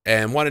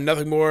 and wanted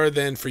nothing more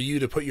than for you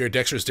to put your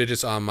dexterous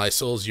digits on my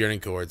soul's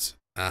yearning chords.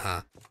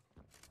 Uh-huh.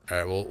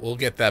 Alright, we'll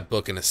get that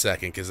book in a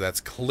second, because that's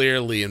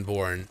clearly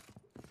important.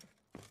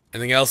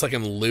 Anything else I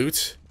can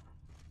loot?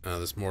 Oh,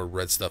 there's more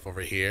red stuff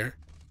over here.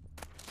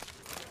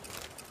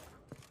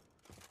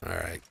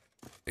 Alright.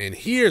 And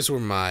here's where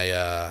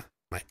my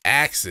my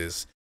axe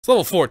is. It's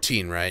level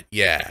 14, right?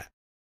 Yeah.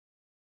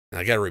 And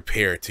I gotta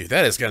repair it too.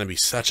 That is gonna be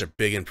such a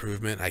big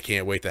improvement. I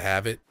can't wait to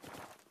have it.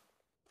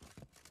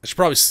 I should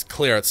probably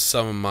clear out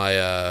some of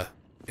my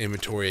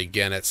inventory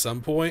again at some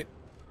point.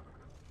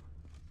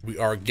 We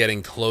are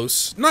getting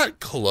close. Not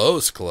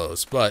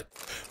close, but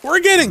we're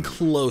getting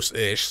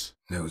close-ish.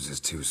 Nose is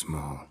too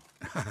small.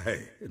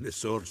 Aye, and the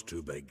sword's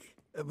too big.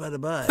 By the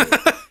by,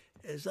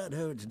 is that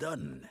how it's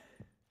done?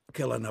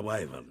 Killing a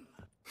wyvern?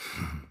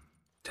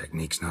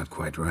 Technique's not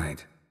quite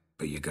right,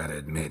 but you gotta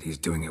admit he's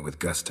doing it with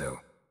gusto.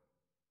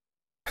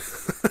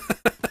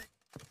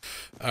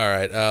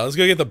 Alright, let's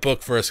go get the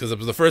book first, because it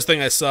was the first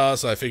thing I saw,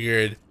 so I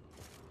figured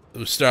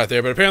we'll start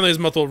there. But apparently there's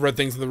multiple red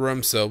things in the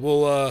room, so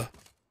we'll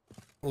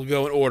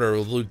go in order.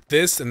 We'll loot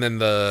this, and then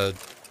the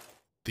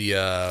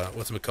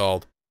what's it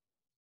called?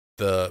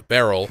 The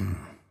barrel.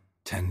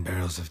 10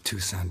 barrels of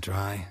Toussaint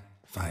Dry,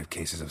 5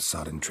 cases of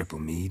sodden triple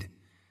mead.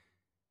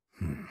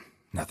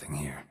 Nothing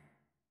here.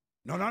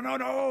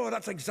 No,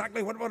 that's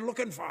exactly what we're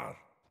looking for.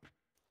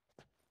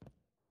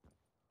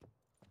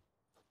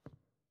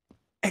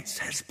 It's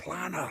his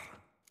planner.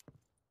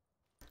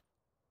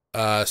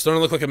 Starting to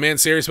look like a man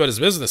serious about his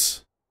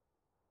business.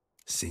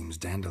 Seems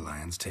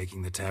Dandelion's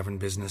taking the tavern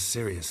business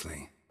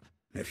seriously.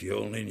 If you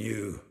only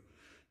knew.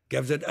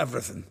 Gives it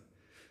everything.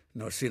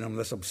 Not seen him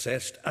this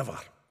obsessed ever.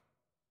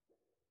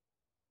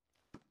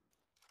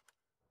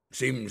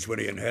 Seems when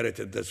he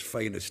inherited this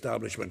fine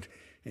establishment,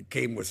 it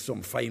came with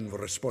some fine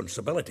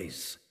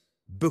responsibilities.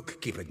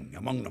 Bookkeeping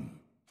among them.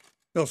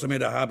 He also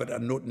made a habit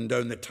of noting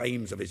down the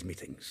times of his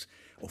meetings,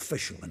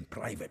 official and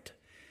private.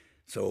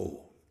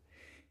 So,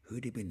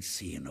 who'd he been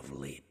seeing of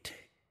late?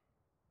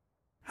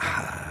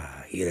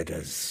 Ah, here it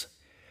is.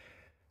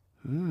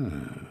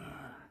 Seems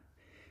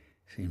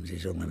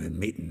he's only been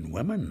meeting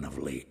women of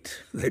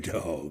late. The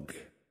dog.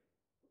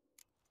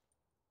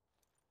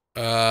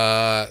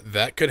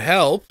 That could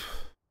help.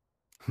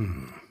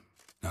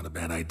 Not a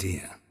bad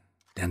idea.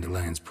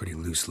 Dandelion's pretty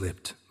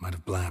loose-lipped. Might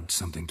have blabbed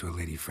something to a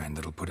lady friend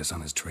that'll put us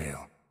on his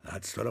trail.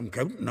 That's what I'm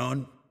counting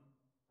on.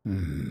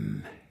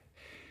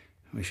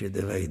 We should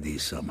divide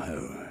these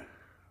somehow.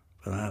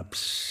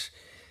 Perhaps...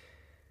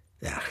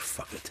 Ah,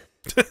 fuck it.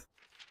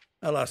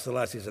 I'll ask the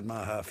lassies in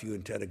my half, you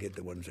interrogate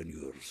the ones in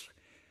yours.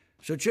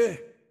 Suche?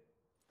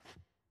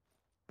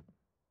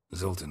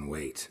 Zoltan,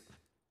 wait.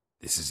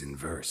 This is in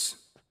verse.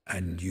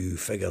 And you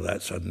figure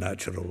that's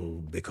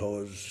unnatural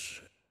because...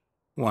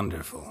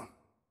 Wonderful.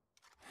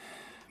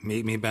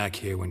 Meet me back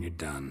here when you're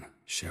done.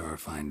 Share our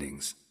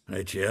findings.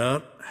 Right you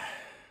are.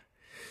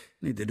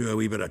 Need to do a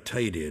wee bit of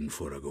tidying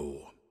before I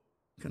go.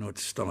 Cannot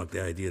stomach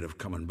the idea of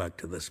coming back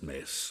to this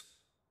mess.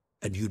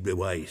 And you'd be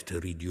wise to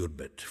read your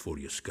bit before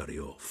you scurry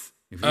off.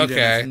 If you need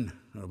anything,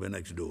 I'll be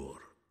next door.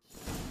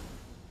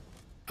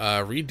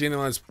 Read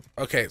Dandelion's...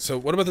 Okay, so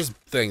what about this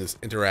things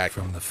interact?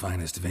 From the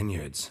finest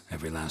vineyards,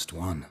 every last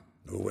one.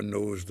 No one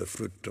knows the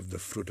fruit of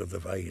the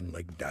vine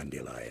like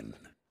Dandelion.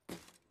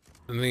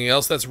 Anything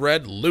else that's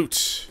red?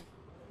 Loot.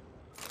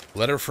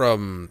 Letter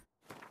from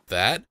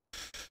that?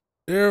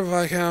 Dear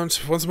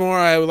Viscount, once more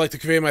I would like to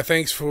convey my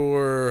thanks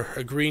for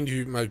agreeing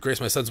to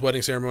grace my son's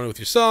wedding ceremony with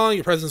your song.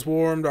 Your presence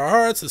warmed our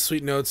hearts. The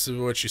sweet notes of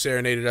which you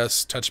serenaded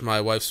us touched my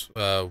wife's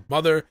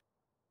mother.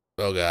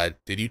 Oh god,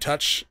 did you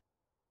touch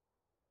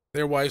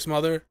their wife's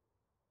mother?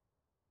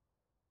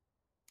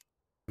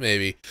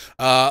 Maybe.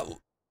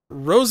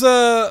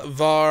 Rosa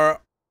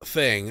Var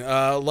thing.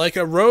 Like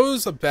a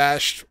rose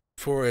abashed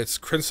for its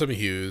crimson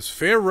hues,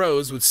 fair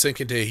Rose would sink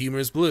into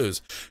humorous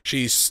blues.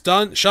 She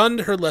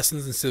shunned her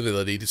lessons in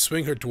civility to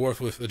swing her dwarf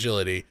with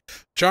agility.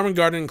 Charming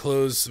garden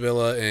enclosed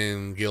villa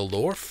in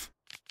Gildorf.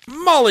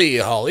 Molly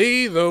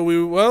Holly,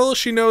 though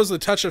she knows the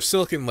touch of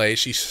silken lace,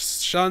 she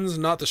shuns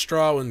not the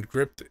straw when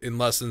gripped in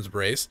lessons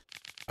brace.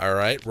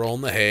 Alright,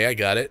 rolling the hay, I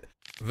got it.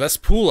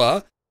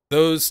 Vespula,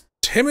 those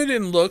timid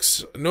in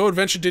looks, no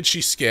adventure did she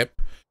skip.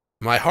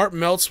 My heart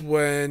melts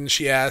when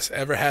she asks,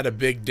 ever had a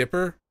Big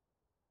Dipper?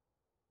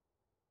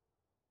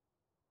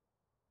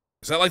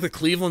 Is that like the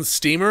Cleveland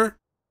Steamer?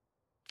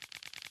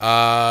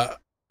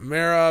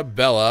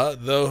 Marabella,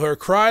 though her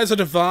cries are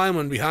divine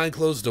when behind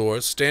closed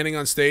doors, standing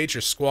on stage, her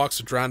squawks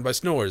are drowned by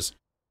snores.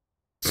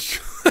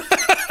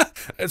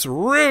 It's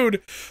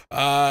rude.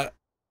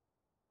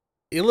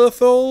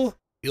 Ilithol?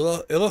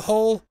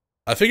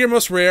 A figure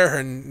most rare,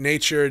 her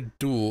nature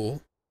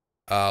dual.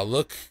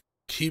 Look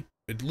deep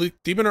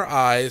in her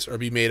eyes, or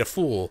be made a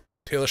fool.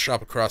 Tailor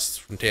shop across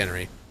from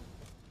Tannery.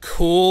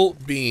 Cool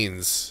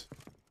beans.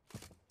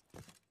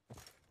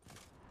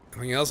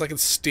 Anything else I can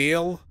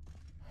steal?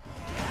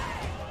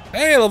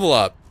 Hey, level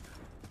up.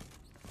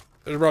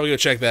 I should probably go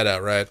check that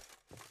out, right?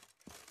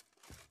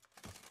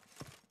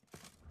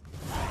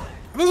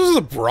 This is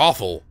a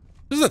brothel.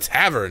 This is a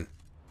tavern.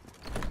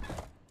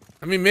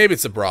 I mean, maybe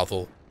it's a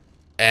brothel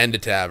and a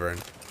tavern.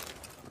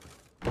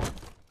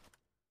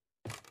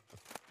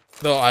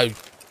 Though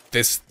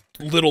this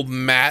little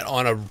mat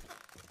on a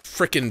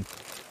frickin'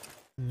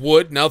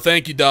 wood. No,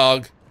 thank you,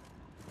 dog.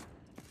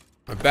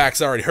 My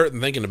back's already hurting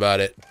thinking about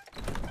it.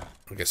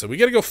 Okay, so we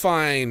gotta go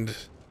find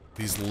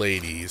these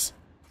ladies.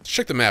 Let's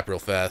check the map real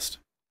fast.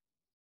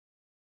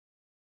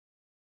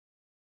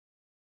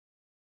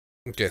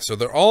 Okay, so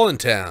they're all in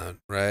town,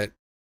 right?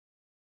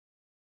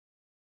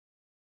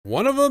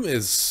 One of them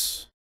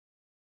is...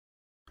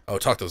 Oh,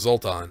 talk to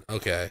Zoltan.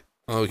 Okay.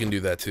 Oh, we can do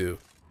that too.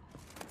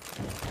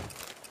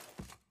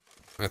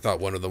 I thought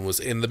one of them was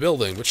in the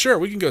building, but sure,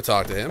 we can go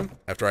talk to him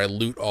after I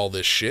loot all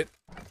this shit.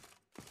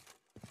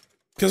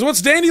 Because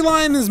what's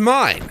Dandelion is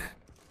mine.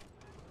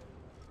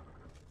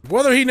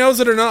 Whether he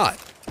knows it or not.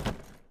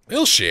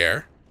 He'll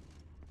share.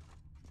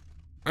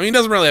 I mean, he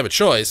doesn't really have a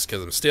choice,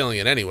 because I'm stealing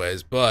it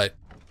anyways, but...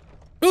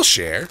 We'll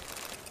share.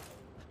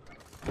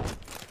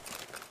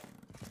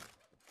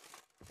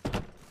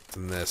 What's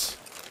in this?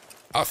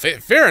 Oh,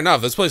 fair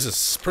enough. This place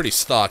is pretty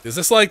stocked. Is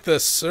this like the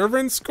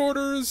servants'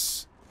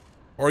 quarters?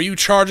 Or are you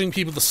charging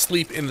people to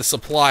sleep in the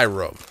supply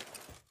room?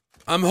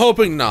 I'm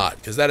hoping not,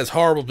 because that is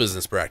horrible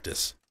business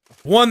practice.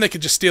 One, they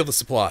could just steal the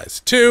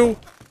supplies. Two,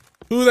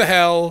 who the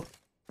hell...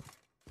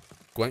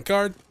 Gwent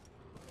card?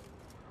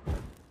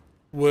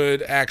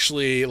 Would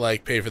actually,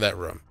 like, pay for that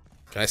room.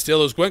 Can I steal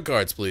those Gwent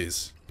cards,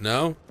 please?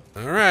 No?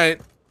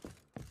 Alright.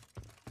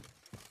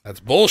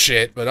 That's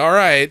bullshit, but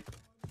alright.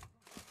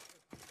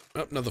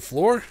 Oh, another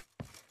floor?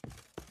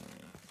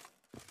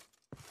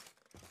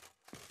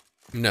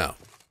 No.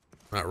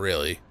 Not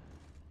really.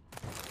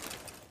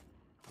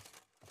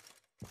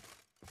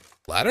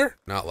 Ladder?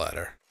 Not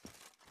ladder.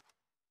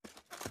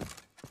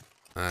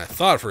 I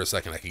thought for a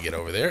second I could get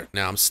over there.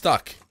 Now I'm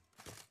stuck.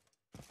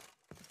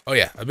 Oh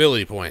yeah,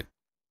 ability point.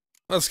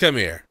 Let's come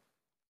here.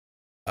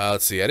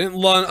 Let's see, I didn't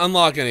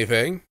unlock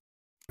anything.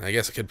 I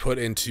guess I could put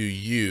into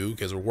you,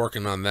 because we're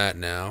working on that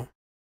now.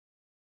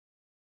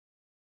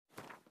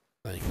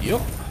 Thank you.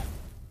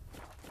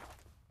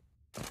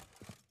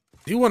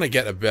 Do you want to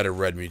get a better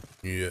red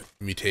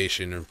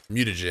mutation, or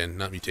mutagen,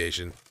 not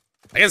mutation.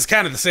 I guess it's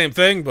kind of the same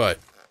thing, but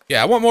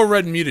yeah, I want more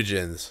red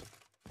mutagens.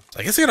 So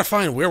I guess I gotta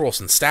find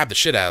werewolves and stab the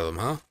shit out of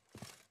them, huh?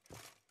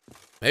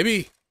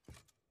 Maybe?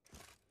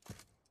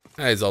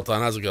 Hey, Zoltan,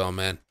 how's it going,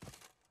 man?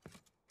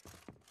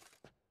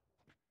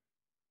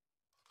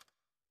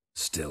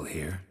 Still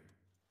here?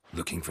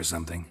 Looking for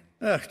something?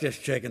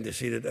 Just checking to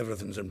see that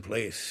everything's in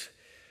place.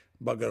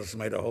 Buggers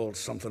might have hauled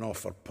something off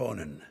for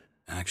pawning.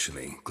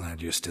 Actually,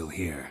 glad you're still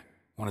here.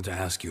 Wanted to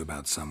ask you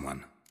about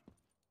someone.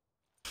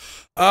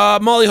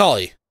 Molly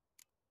Holly.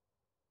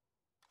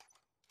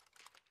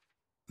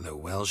 Though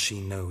well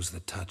she knows the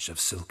touch of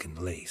silken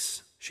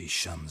lace, she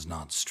shuns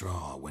not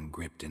straw when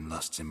gripped in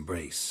lust's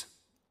embrace.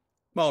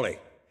 Molly.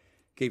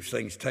 Keeps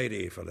things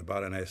tidy for the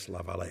Baroness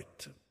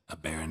Lavalette. A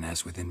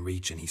baroness within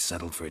reach and he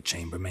settled for a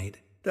chambermaid?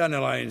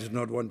 Dandelion's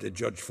not one to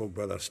judge folk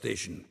by their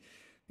station.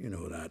 You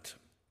know that.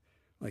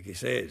 Like he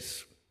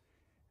says,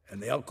 in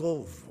the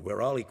alcove,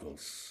 we're all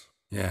equals.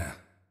 Yeah.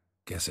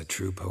 Guess a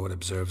true poet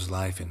observes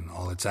life in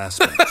all its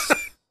aspects.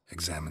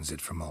 Examines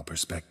it from all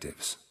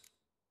perspectives.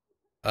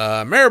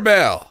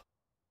 Maribel.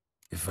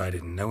 If I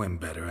didn't know him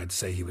better, I'd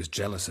say he was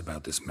jealous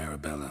about this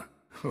Maribella.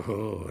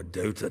 Oh, I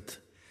doubt it.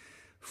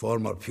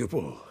 Former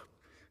pupil.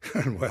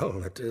 And well,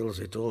 the tales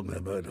he told me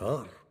about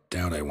her.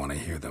 Doubt I want to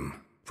hear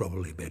them.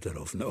 Probably better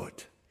off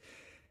not.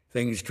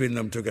 Things between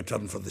them took a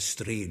turn for the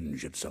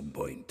strange at some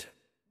point.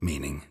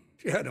 Meaning?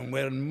 She had him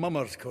wearing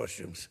mummers'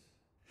 costumes.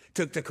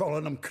 Took to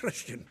calling him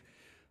Christian,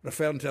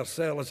 referring to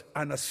herself as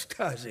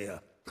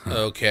Anastasia.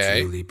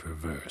 Okay. Truly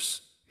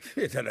perverse.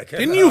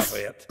 Didn't you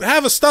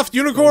have a stuffed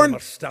unicorn? A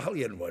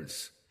stallion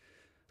once.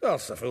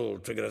 That's a full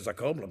took it as a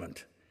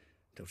compliment.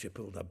 Till she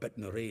pulled a bit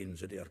in the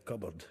reins into her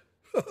cupboard.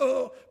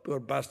 Poor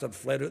bastard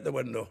fled out the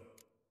window.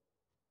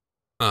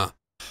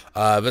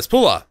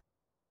 Vespula.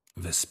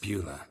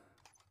 Vespula.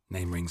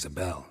 Name rings a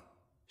bell.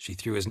 She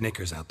threw his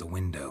knickers out the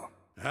window.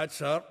 That's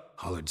her.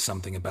 Hollered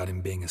something about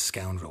him being a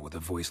scoundrel with a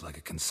voice like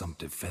a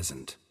consumptive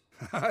pheasant.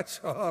 That's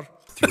her.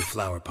 Threw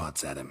flower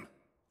pots at him.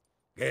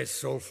 Guess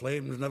soul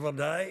flames never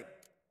die.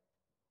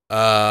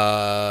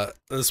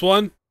 This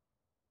one?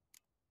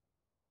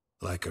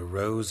 Like a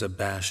rose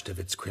abashed of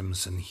its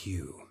crimson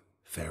hue,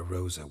 fair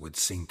Rosa would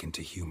sink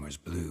into humor's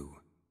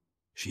blue.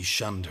 She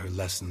shunned her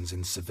lessons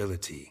in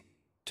civility,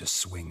 to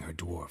swing her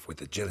dwarf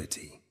with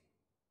agility.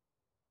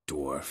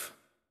 Dwarf.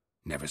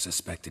 Never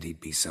suspected he'd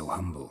be so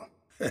humble.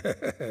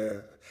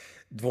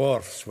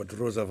 Dwarfs what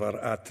Rosa var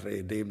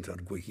Atre named her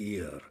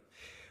Guihir.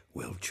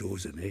 Well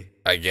chosen, eh?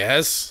 I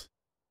guess.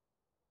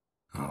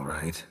 All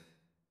right.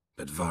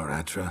 But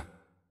Varatra?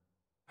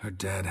 Her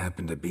dad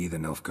happened to be the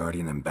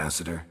Nilfgaardian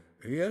ambassador?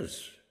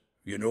 Yes.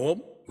 You know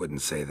him?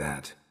 Wouldn't say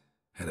that.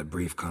 Had a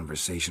brief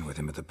conversation with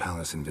him at the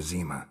palace in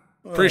Vizima.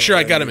 Pretty sure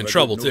I got him in You've a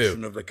trouble, good too.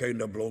 notion of the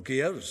kind of bloke he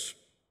is.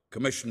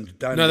 Commissioned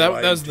down No, the that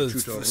line was to the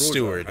tutor Rosa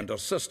steward. and her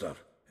sister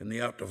in the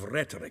art of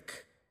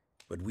rhetoric.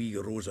 But we,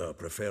 Rosa,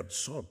 preferred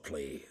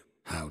swordplay.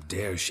 How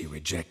dare she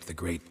reject the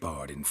great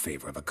bard in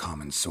favor of a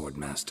common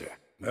swordmaster?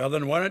 More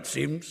than one, it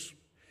seems.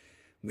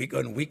 Week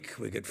on week,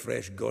 we get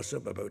fresh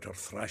gossip about her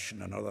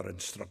thrashing another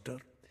instructor.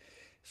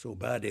 So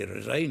bad he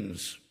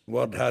resigns.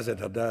 Word has it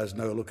her dad's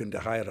now looking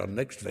to hire her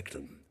next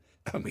victim.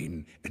 I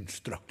mean,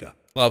 instructor.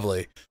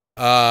 Lovely.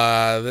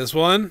 This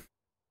one?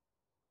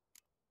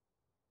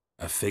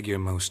 A figure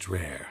most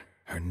rare,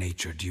 her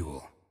nature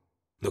dual.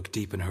 Look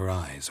deep in her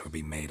eyes or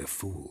be made a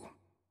fool.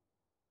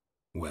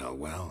 Well,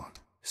 well,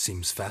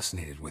 seems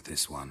fascinated with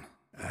this one.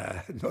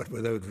 Not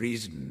without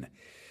reason.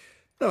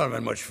 Never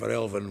been much for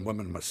elven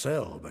women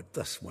myself, but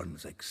this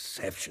one's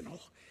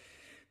exceptional.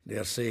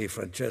 Dare say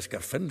Francesca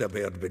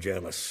Finderbeard be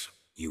jealous.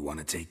 You want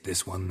to take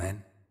this one,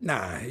 then?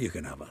 Nah, you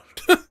can have her.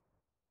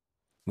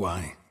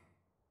 Why?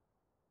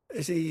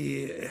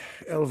 See,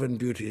 elven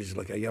beauty's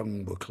like a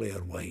young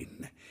Beauclair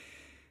wine,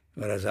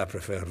 whereas I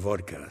prefer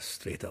vodka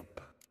straight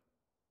up.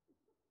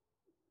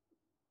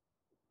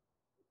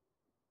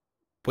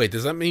 Wait,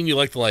 does that mean you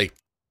like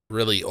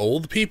really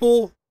old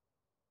people?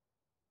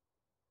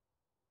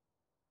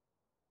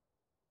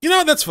 You know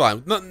what? That's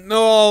fine.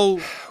 No,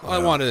 all I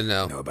wanted to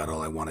know. Know about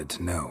all I wanted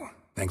to know.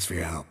 Thanks for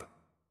your help.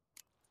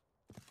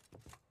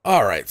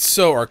 All right,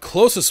 so our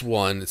closest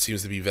one, it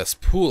seems to be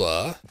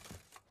Vespula.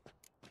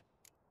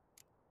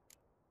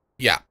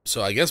 Yeah,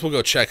 so I guess we'll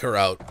go check her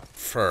out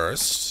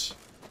first.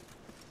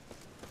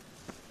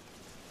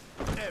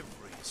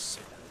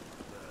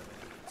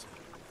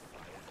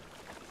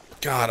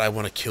 God, I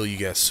want to kill you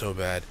guys so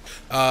bad.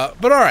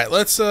 But all right,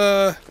 let's.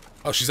 Oh,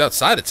 she's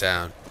outside of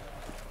town.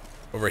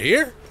 Over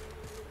here?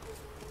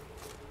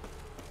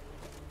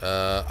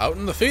 Out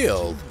in the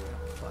field.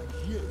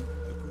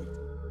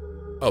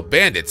 Oh,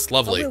 bandits,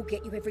 lovely. I will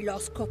get you every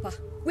last copper,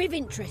 with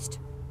interest.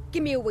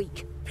 Give me a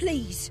week,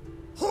 please.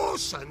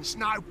 Horson's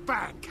no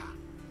banker.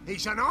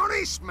 He's an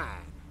honest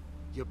man.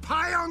 You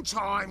pay on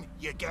time,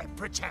 you get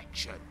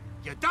protection.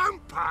 You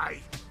don't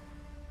pay.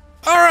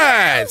 All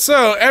right,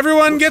 so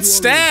everyone gets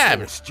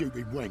stabbed.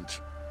 Stupid wench.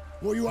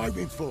 What are you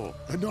hoping for?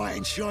 A knight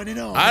in shining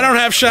armor? I don't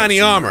have shiny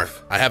armor.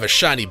 I have a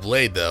shiny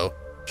blade, though.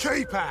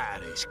 Keep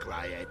out of this,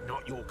 greyhead.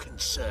 Not your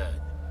concern.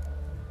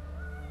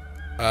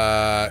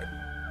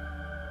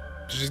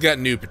 She's got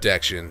new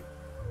protection.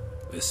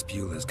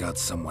 Vespula's got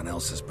someone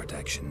else's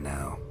protection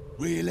now.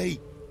 Really?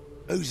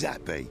 Who's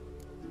that be?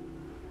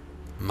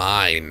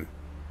 Mine.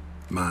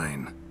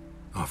 Mine.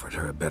 Offered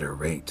her a better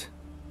rate.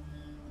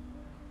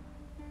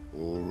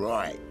 All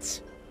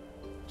right.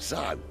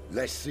 So,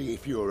 let's see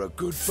if you're a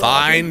good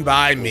Fine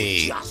by or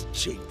me. just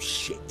cheap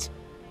shit.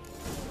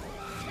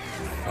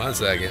 1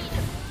 second.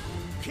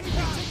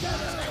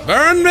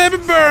 Burn, baby,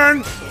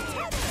 burn!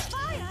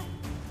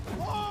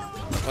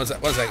 One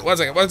second.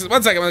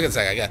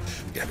 I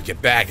gotta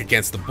get back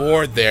against the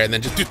board there and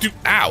then just do,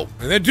 ow!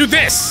 And then do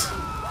this!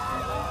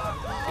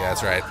 Yeah,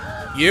 that's right.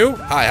 You?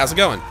 Hi, how's it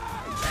going?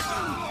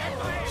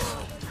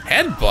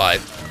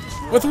 Headbutt?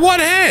 With what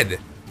head?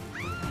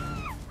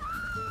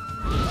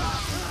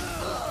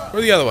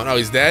 Where's the other one? Oh,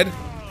 he's dead?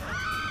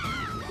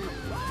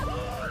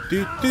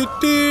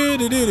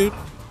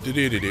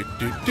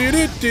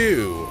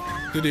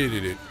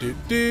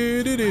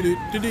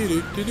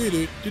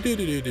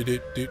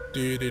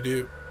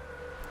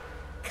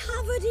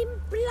 Covered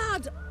in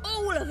blood,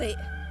 all of it.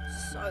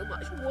 So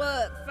much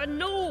work for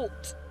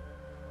naught.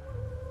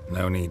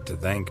 No need to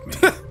thank me.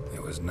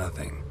 It was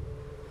nothing.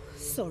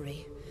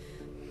 Sorry.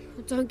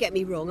 Don't get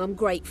me wrong, I'm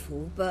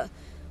grateful, but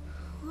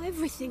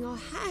everything I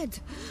had,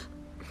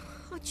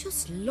 I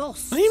just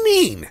lost. What do you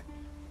mean?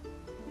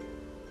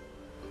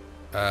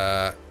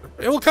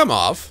 It will come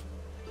off.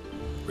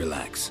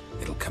 Relax.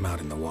 It'll come out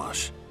in the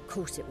wash. Of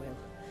course it will.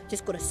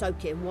 Just gotta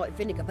soak it in white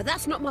vinegar, but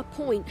that's not my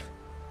point.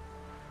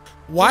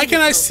 Why can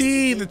I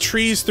see the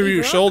trees through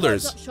your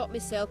shoulders? I'll shot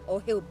myself,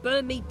 or he'll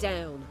burn me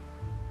down.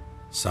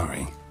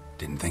 Sorry.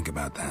 Didn't think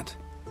about that.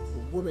 A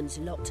woman's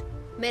lot.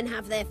 Men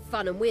have their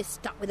fun, and we're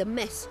stuck with a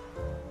mess.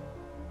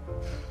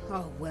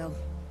 Oh well.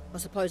 I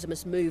suppose I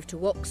must move to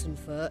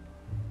Oxenfurt.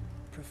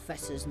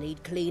 Professors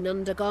need clean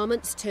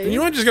undergarments too. And you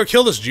want to just go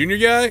kill this junior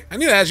guy? I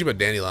need to ask you about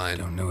Dandelion.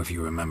 Don't know if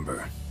you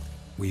remember.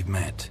 We've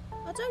met.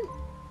 I don't...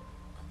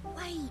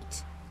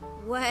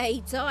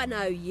 Wait, I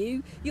know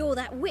you. You're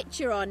that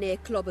witcher I near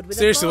clobbered with.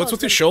 Seriously, what's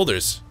with your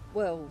shoulders?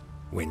 Well...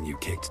 When you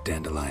kicked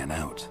Dandelion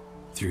out.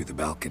 Through the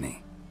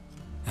balcony.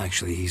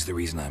 Actually, he's the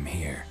reason I'm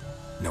here.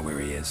 Know where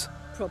he is?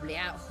 Probably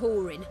out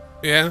whoring.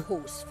 Yeah?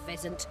 Horse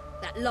pheasant.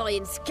 That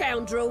lying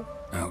scoundrel.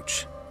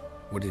 Ouch.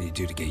 What did he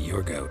do to get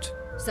your goat?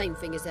 Same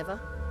thing as ever.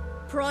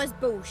 Prize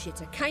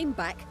bullshitter came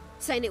back,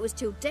 saying it was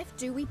till death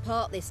do we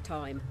part this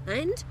time.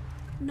 And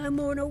no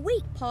more than a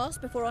week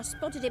passed before I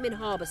spotted him in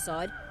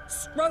Harbourside,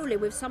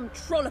 strolling with some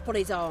trollop on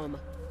his arm.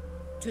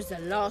 'Twas the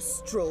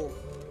last straw.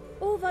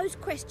 All those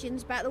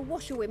questions about the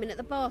washerwomen at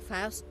the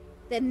bathhouse,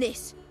 then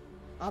this.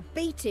 I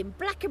beat him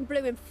black and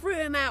blue and threw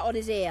him out on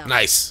his ear.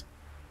 Nice.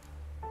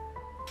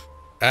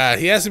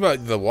 He asked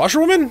about the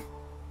washerwoman?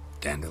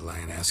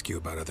 Dandelion ask you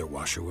about other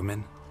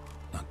washerwomen?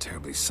 Not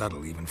terribly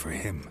subtle even for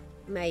him.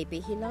 Maybe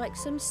he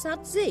likes some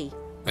sudsy.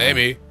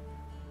 Maybe.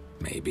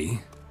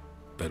 Maybe.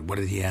 But what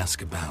did he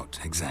ask about,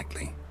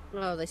 exactly?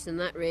 Oh, this and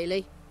that,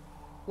 really.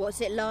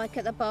 What's it like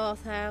at the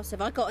bathhouse?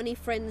 Have I got any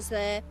friends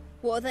there?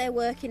 What are their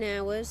working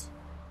hours?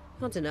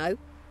 I don't know.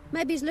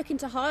 Maybe he's looking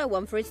to hire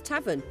one for his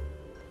tavern.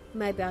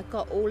 Maybe I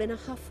got all in a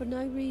huff for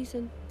no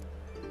reason.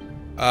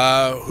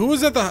 Who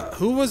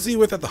was he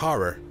with at the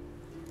harbor?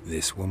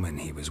 This woman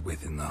he was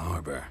with in the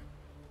harbor.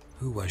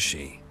 Who was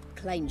she?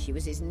 Claimed she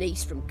was his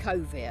niece from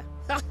Kovir.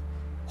 Ha!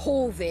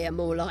 Horvir,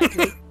 more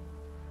likely.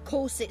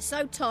 Corset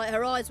so tight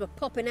her eyes were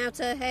popping out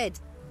her head.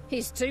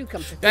 His too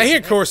come to Yeah, I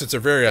hear corsets are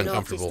very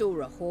uncomfortable. An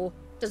artist or a whore.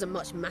 Doesn't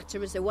much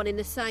matter as they're one in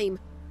the same.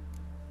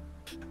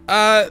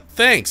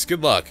 Thanks.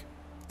 Good luck.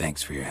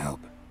 Thanks for your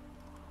help.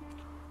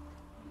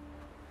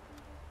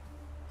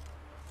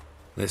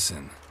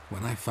 Listen,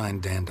 when I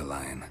find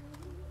Dandelion,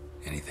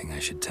 anything I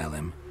should tell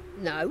him?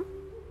 No.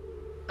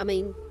 I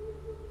mean,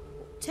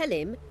 tell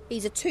him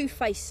he's a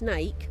two-faced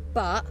snake,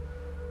 but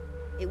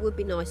it would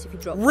be nice if he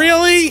dropped.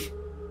 Really?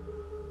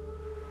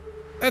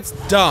 That's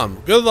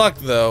dumb. Good luck,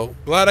 though.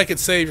 Glad I could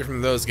save you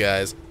from those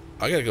guys.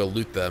 I gotta go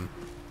loot them.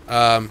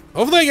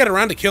 Hopefully I get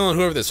around to killing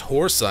whoever this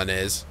whore son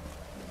is.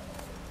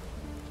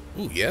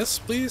 Ooh, yes,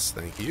 please.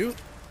 Thank you.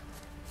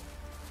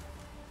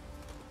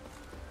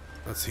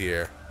 What's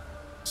here?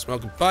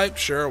 Smoking pipe?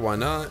 Sure, why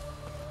not?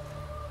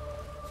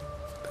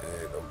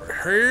 And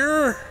over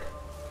here...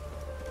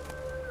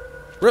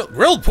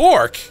 Grilled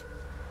pork?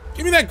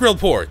 Give me that grilled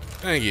pork.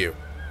 Thank you.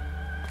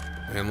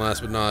 And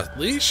last but not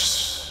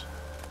least...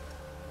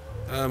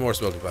 more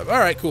smoking pipe.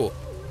 Alright, cool.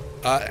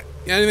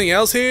 Anything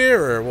else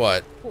here, or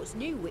what? What's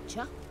new,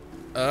 Witcher?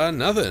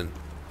 Nothing.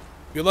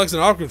 Good luck's an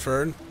awkward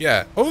fern.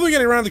 Yeah, hopefully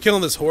getting around to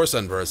killing this whore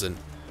son person.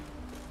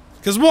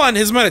 Because one,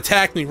 his might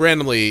attack me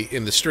randomly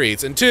in the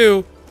streets, and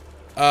two,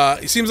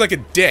 he seems like a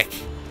dick.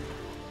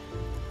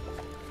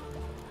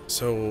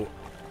 So,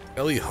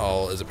 Ellie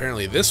Hall is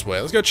apparently this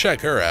way. Let's go check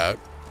her out.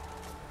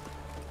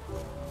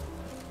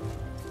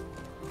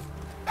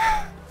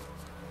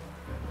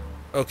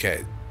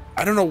 Okay.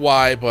 I don't know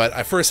why,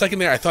 but for a second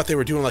there, I thought they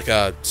were doing like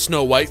a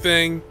Snow White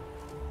thing.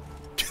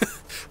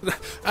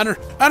 I don't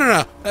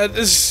know.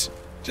 It's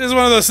just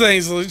one of those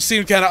things that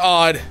seemed kind of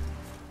odd.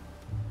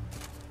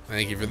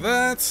 Thank you for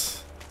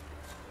that.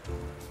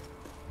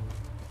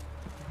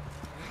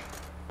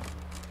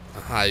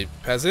 Hi,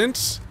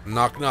 peasant.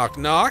 Knock, knock,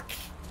 knock.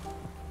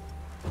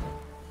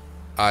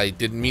 I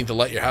didn't mean to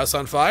light your house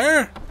on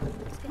fire.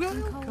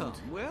 Welcome,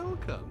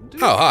 welcome.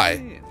 Oh,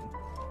 hi.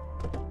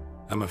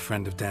 I'm a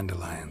friend of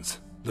Dandelion's,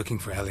 looking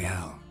for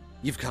Elial.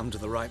 You've come to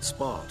the right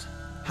spot.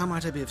 How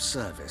might I be of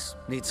service?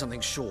 Need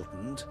something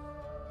shortened?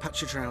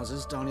 Patch your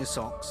trousers, darn your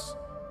socks.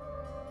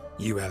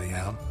 You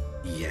Elial?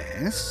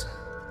 Yes.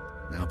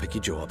 Now pick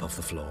your jaw up off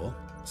the floor.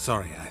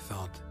 Sorry, I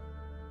thought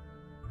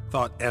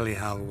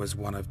Elial was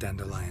one of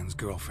Dandelion's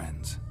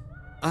girlfriends.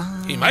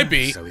 Ah, he might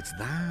be. So it's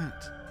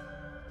that.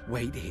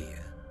 Wait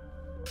here.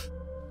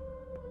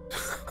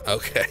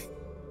 Okay.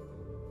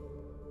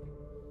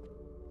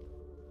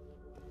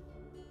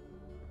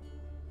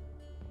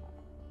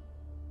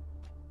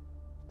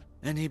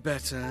 Any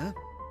better?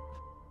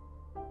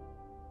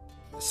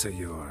 So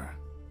you're...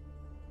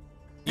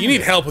 You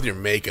need help with your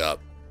makeup.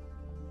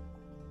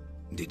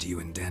 Did you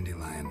and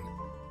Dandelion...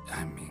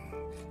 I mean...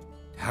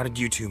 How did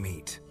you two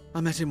meet? I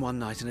met him one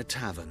night in a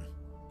tavern.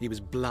 He was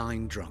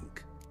blind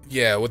drunk.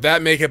 Yeah, with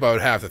that makeup, I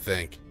would have to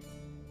think.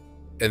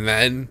 And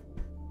then...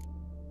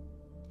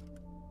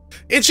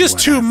 It's just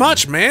too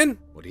much, man!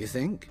 What do you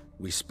think?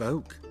 We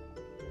spoke.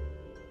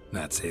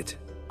 That's it.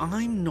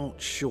 I'm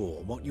not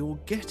sure what you're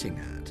getting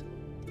at,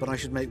 but I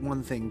should make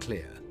one thing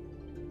clear.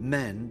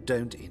 Men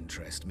don't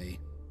interest me.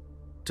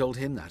 Told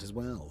him that as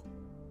well.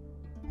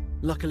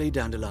 Luckily,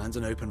 Dandelion's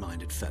an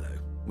open-minded fellow.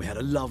 We had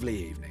a lovely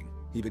evening.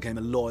 He became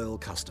a loyal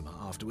customer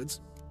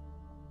afterwards.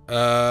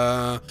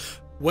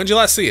 When'd you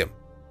last see him?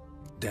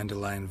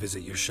 Dandelion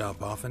visit your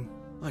shop often?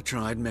 I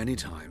tried many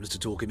times to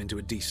talk him into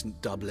a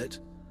decent doublet.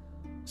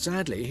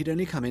 Sadly, he'd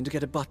only come in to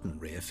get a button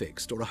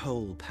rear-fixed or a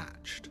hole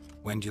patched.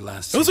 When'd you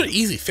last Those see are him?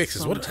 easy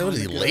fixes. What is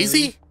he, Ago.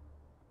 lazy?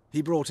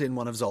 He brought in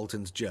one of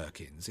Zoltan's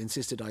jerkins,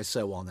 insisted I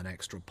sew on an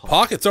extra pocket.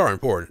 Pockets are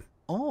important.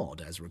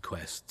 Odd as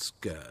requests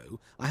go,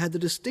 I had the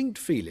distinct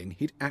feeling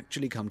he'd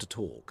actually come to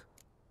talk.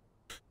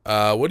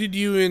 What did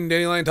you and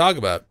Dandelion talk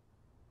about?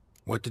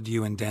 What did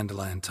you and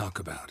Dandelion talk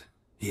about?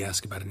 He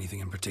asked about anything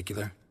in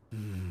particular?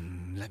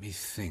 Let me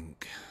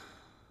think.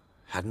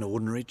 Had an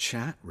ordinary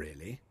chat,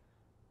 really.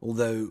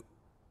 Although,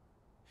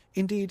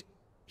 indeed,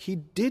 he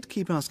did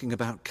keep asking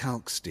about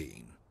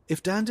Kalkstein.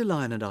 If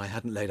Dandelion and I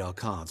hadn't laid our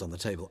cards on the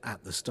table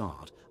at the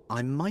start,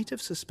 I might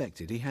have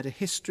suspected he had a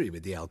history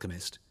with the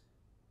alchemist.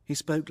 He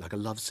spoke like a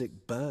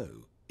lovesick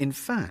beau. In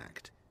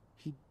fact,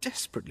 he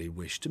desperately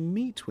wished to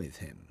meet with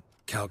him.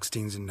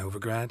 Kalkstein's in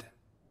Novigrad?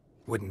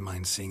 Wouldn't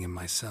mind seeing him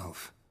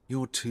myself.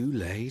 You're too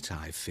late,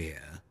 I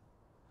fear.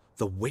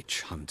 The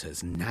witch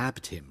hunters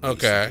nabbed him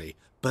Okay. recently,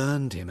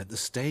 burned him at the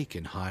stake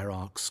in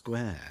Hierarch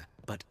Square.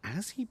 But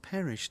as he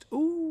perished,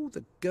 ooh,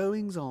 the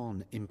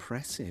goings-on,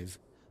 impressive.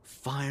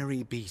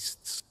 Fiery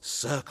beasts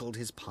circled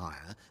his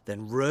pyre,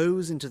 then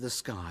rose into the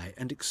sky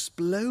and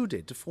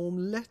exploded to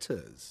form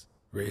letters.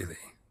 Really?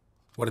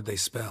 What did they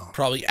spell?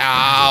 Probably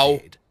ow.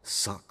 Vivid,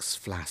 sucks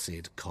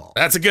flaccid cock.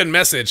 That's a good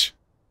message.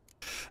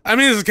 I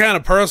mean, this is kind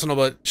of personal,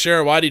 but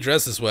sure, why do you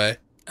dress this way?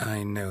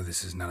 I know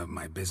this is none of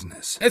my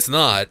business. It's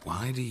not.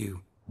 Why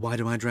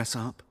do I dress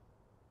up?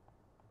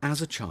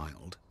 As a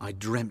child, I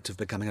dreamt of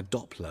becoming a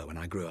Doppler when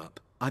I grew up.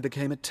 I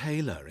became a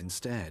tailor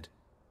instead.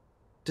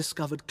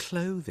 Discovered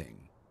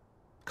clothing.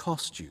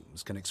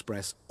 Costumes can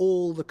express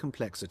all the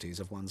complexities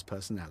of one's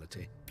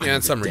personality. Yeah,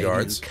 in some I'm a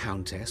regards. Daemon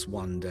countess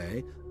one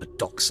day, a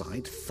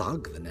dockside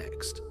thug the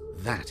next.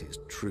 That is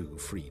true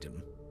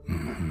freedom.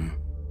 Mm-hmm.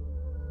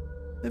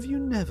 Have you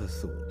never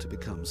thought to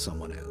become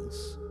someone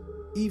else?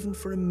 Even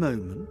for a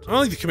moment? I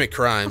don't like to commit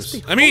crimes.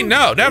 Must be I mean, no,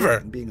 horrible never.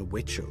 being a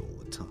witcher all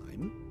the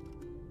time.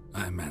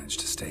 I managed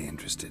to stay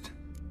interested.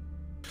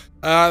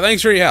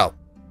 Thanks for your help.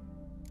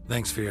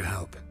 Thanks for your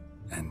help,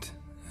 and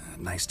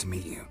nice to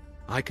meet you.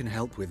 I can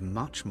help with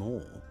much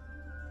more.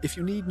 If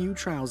you need new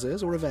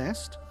trousers or a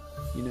vest,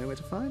 you know where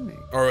to find me.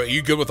 Are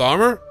you good with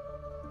armor?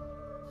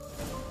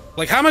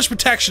 Like, how much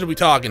protection are we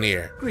talking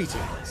here?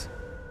 Greetings.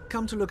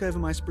 Come to look over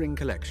my spring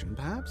collection,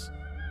 perhaps?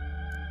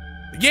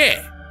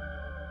 Yeah.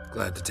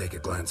 Glad to take a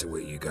glance at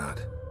what you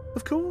got.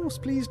 Of course,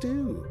 please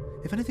do.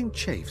 If anything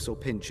chafes or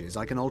pinches,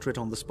 I can alter it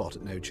on the spot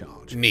at no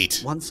charge.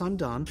 Neat. Once I'm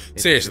done...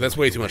 Seriously, that's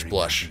way too much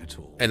blush.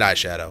 And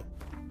eyeshadow.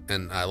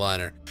 And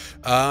eyeliner.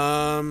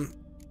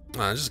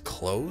 Just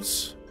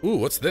clothes? Ooh,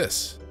 what's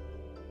this?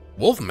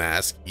 Wolf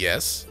mask,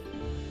 yes.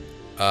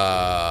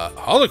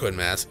 Harlequin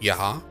mask,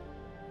 yeah.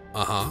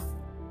 Uh-huh.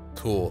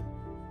 Cool.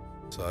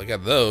 So I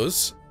got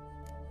those.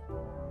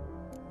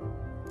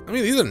 I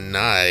mean, these are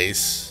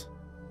nice.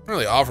 Don't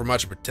really offer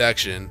much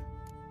protection.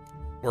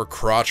 Or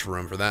crotch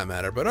room, for that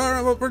matter. But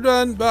alright, well, we're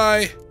done.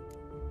 Bye.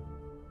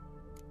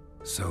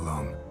 So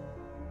long.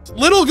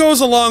 Little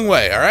goes a long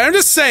way, alright? I'm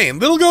just saying,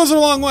 little goes a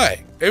long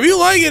way. If you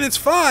like it, it's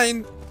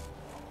fine.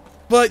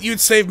 But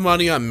you'd save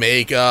money on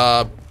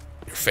makeup.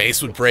 Your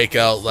face would break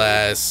out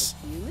less.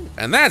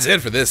 And that's it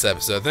for this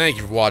episode. Thank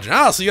you for watching.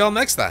 I'll see y'all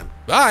next time.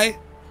 Bye.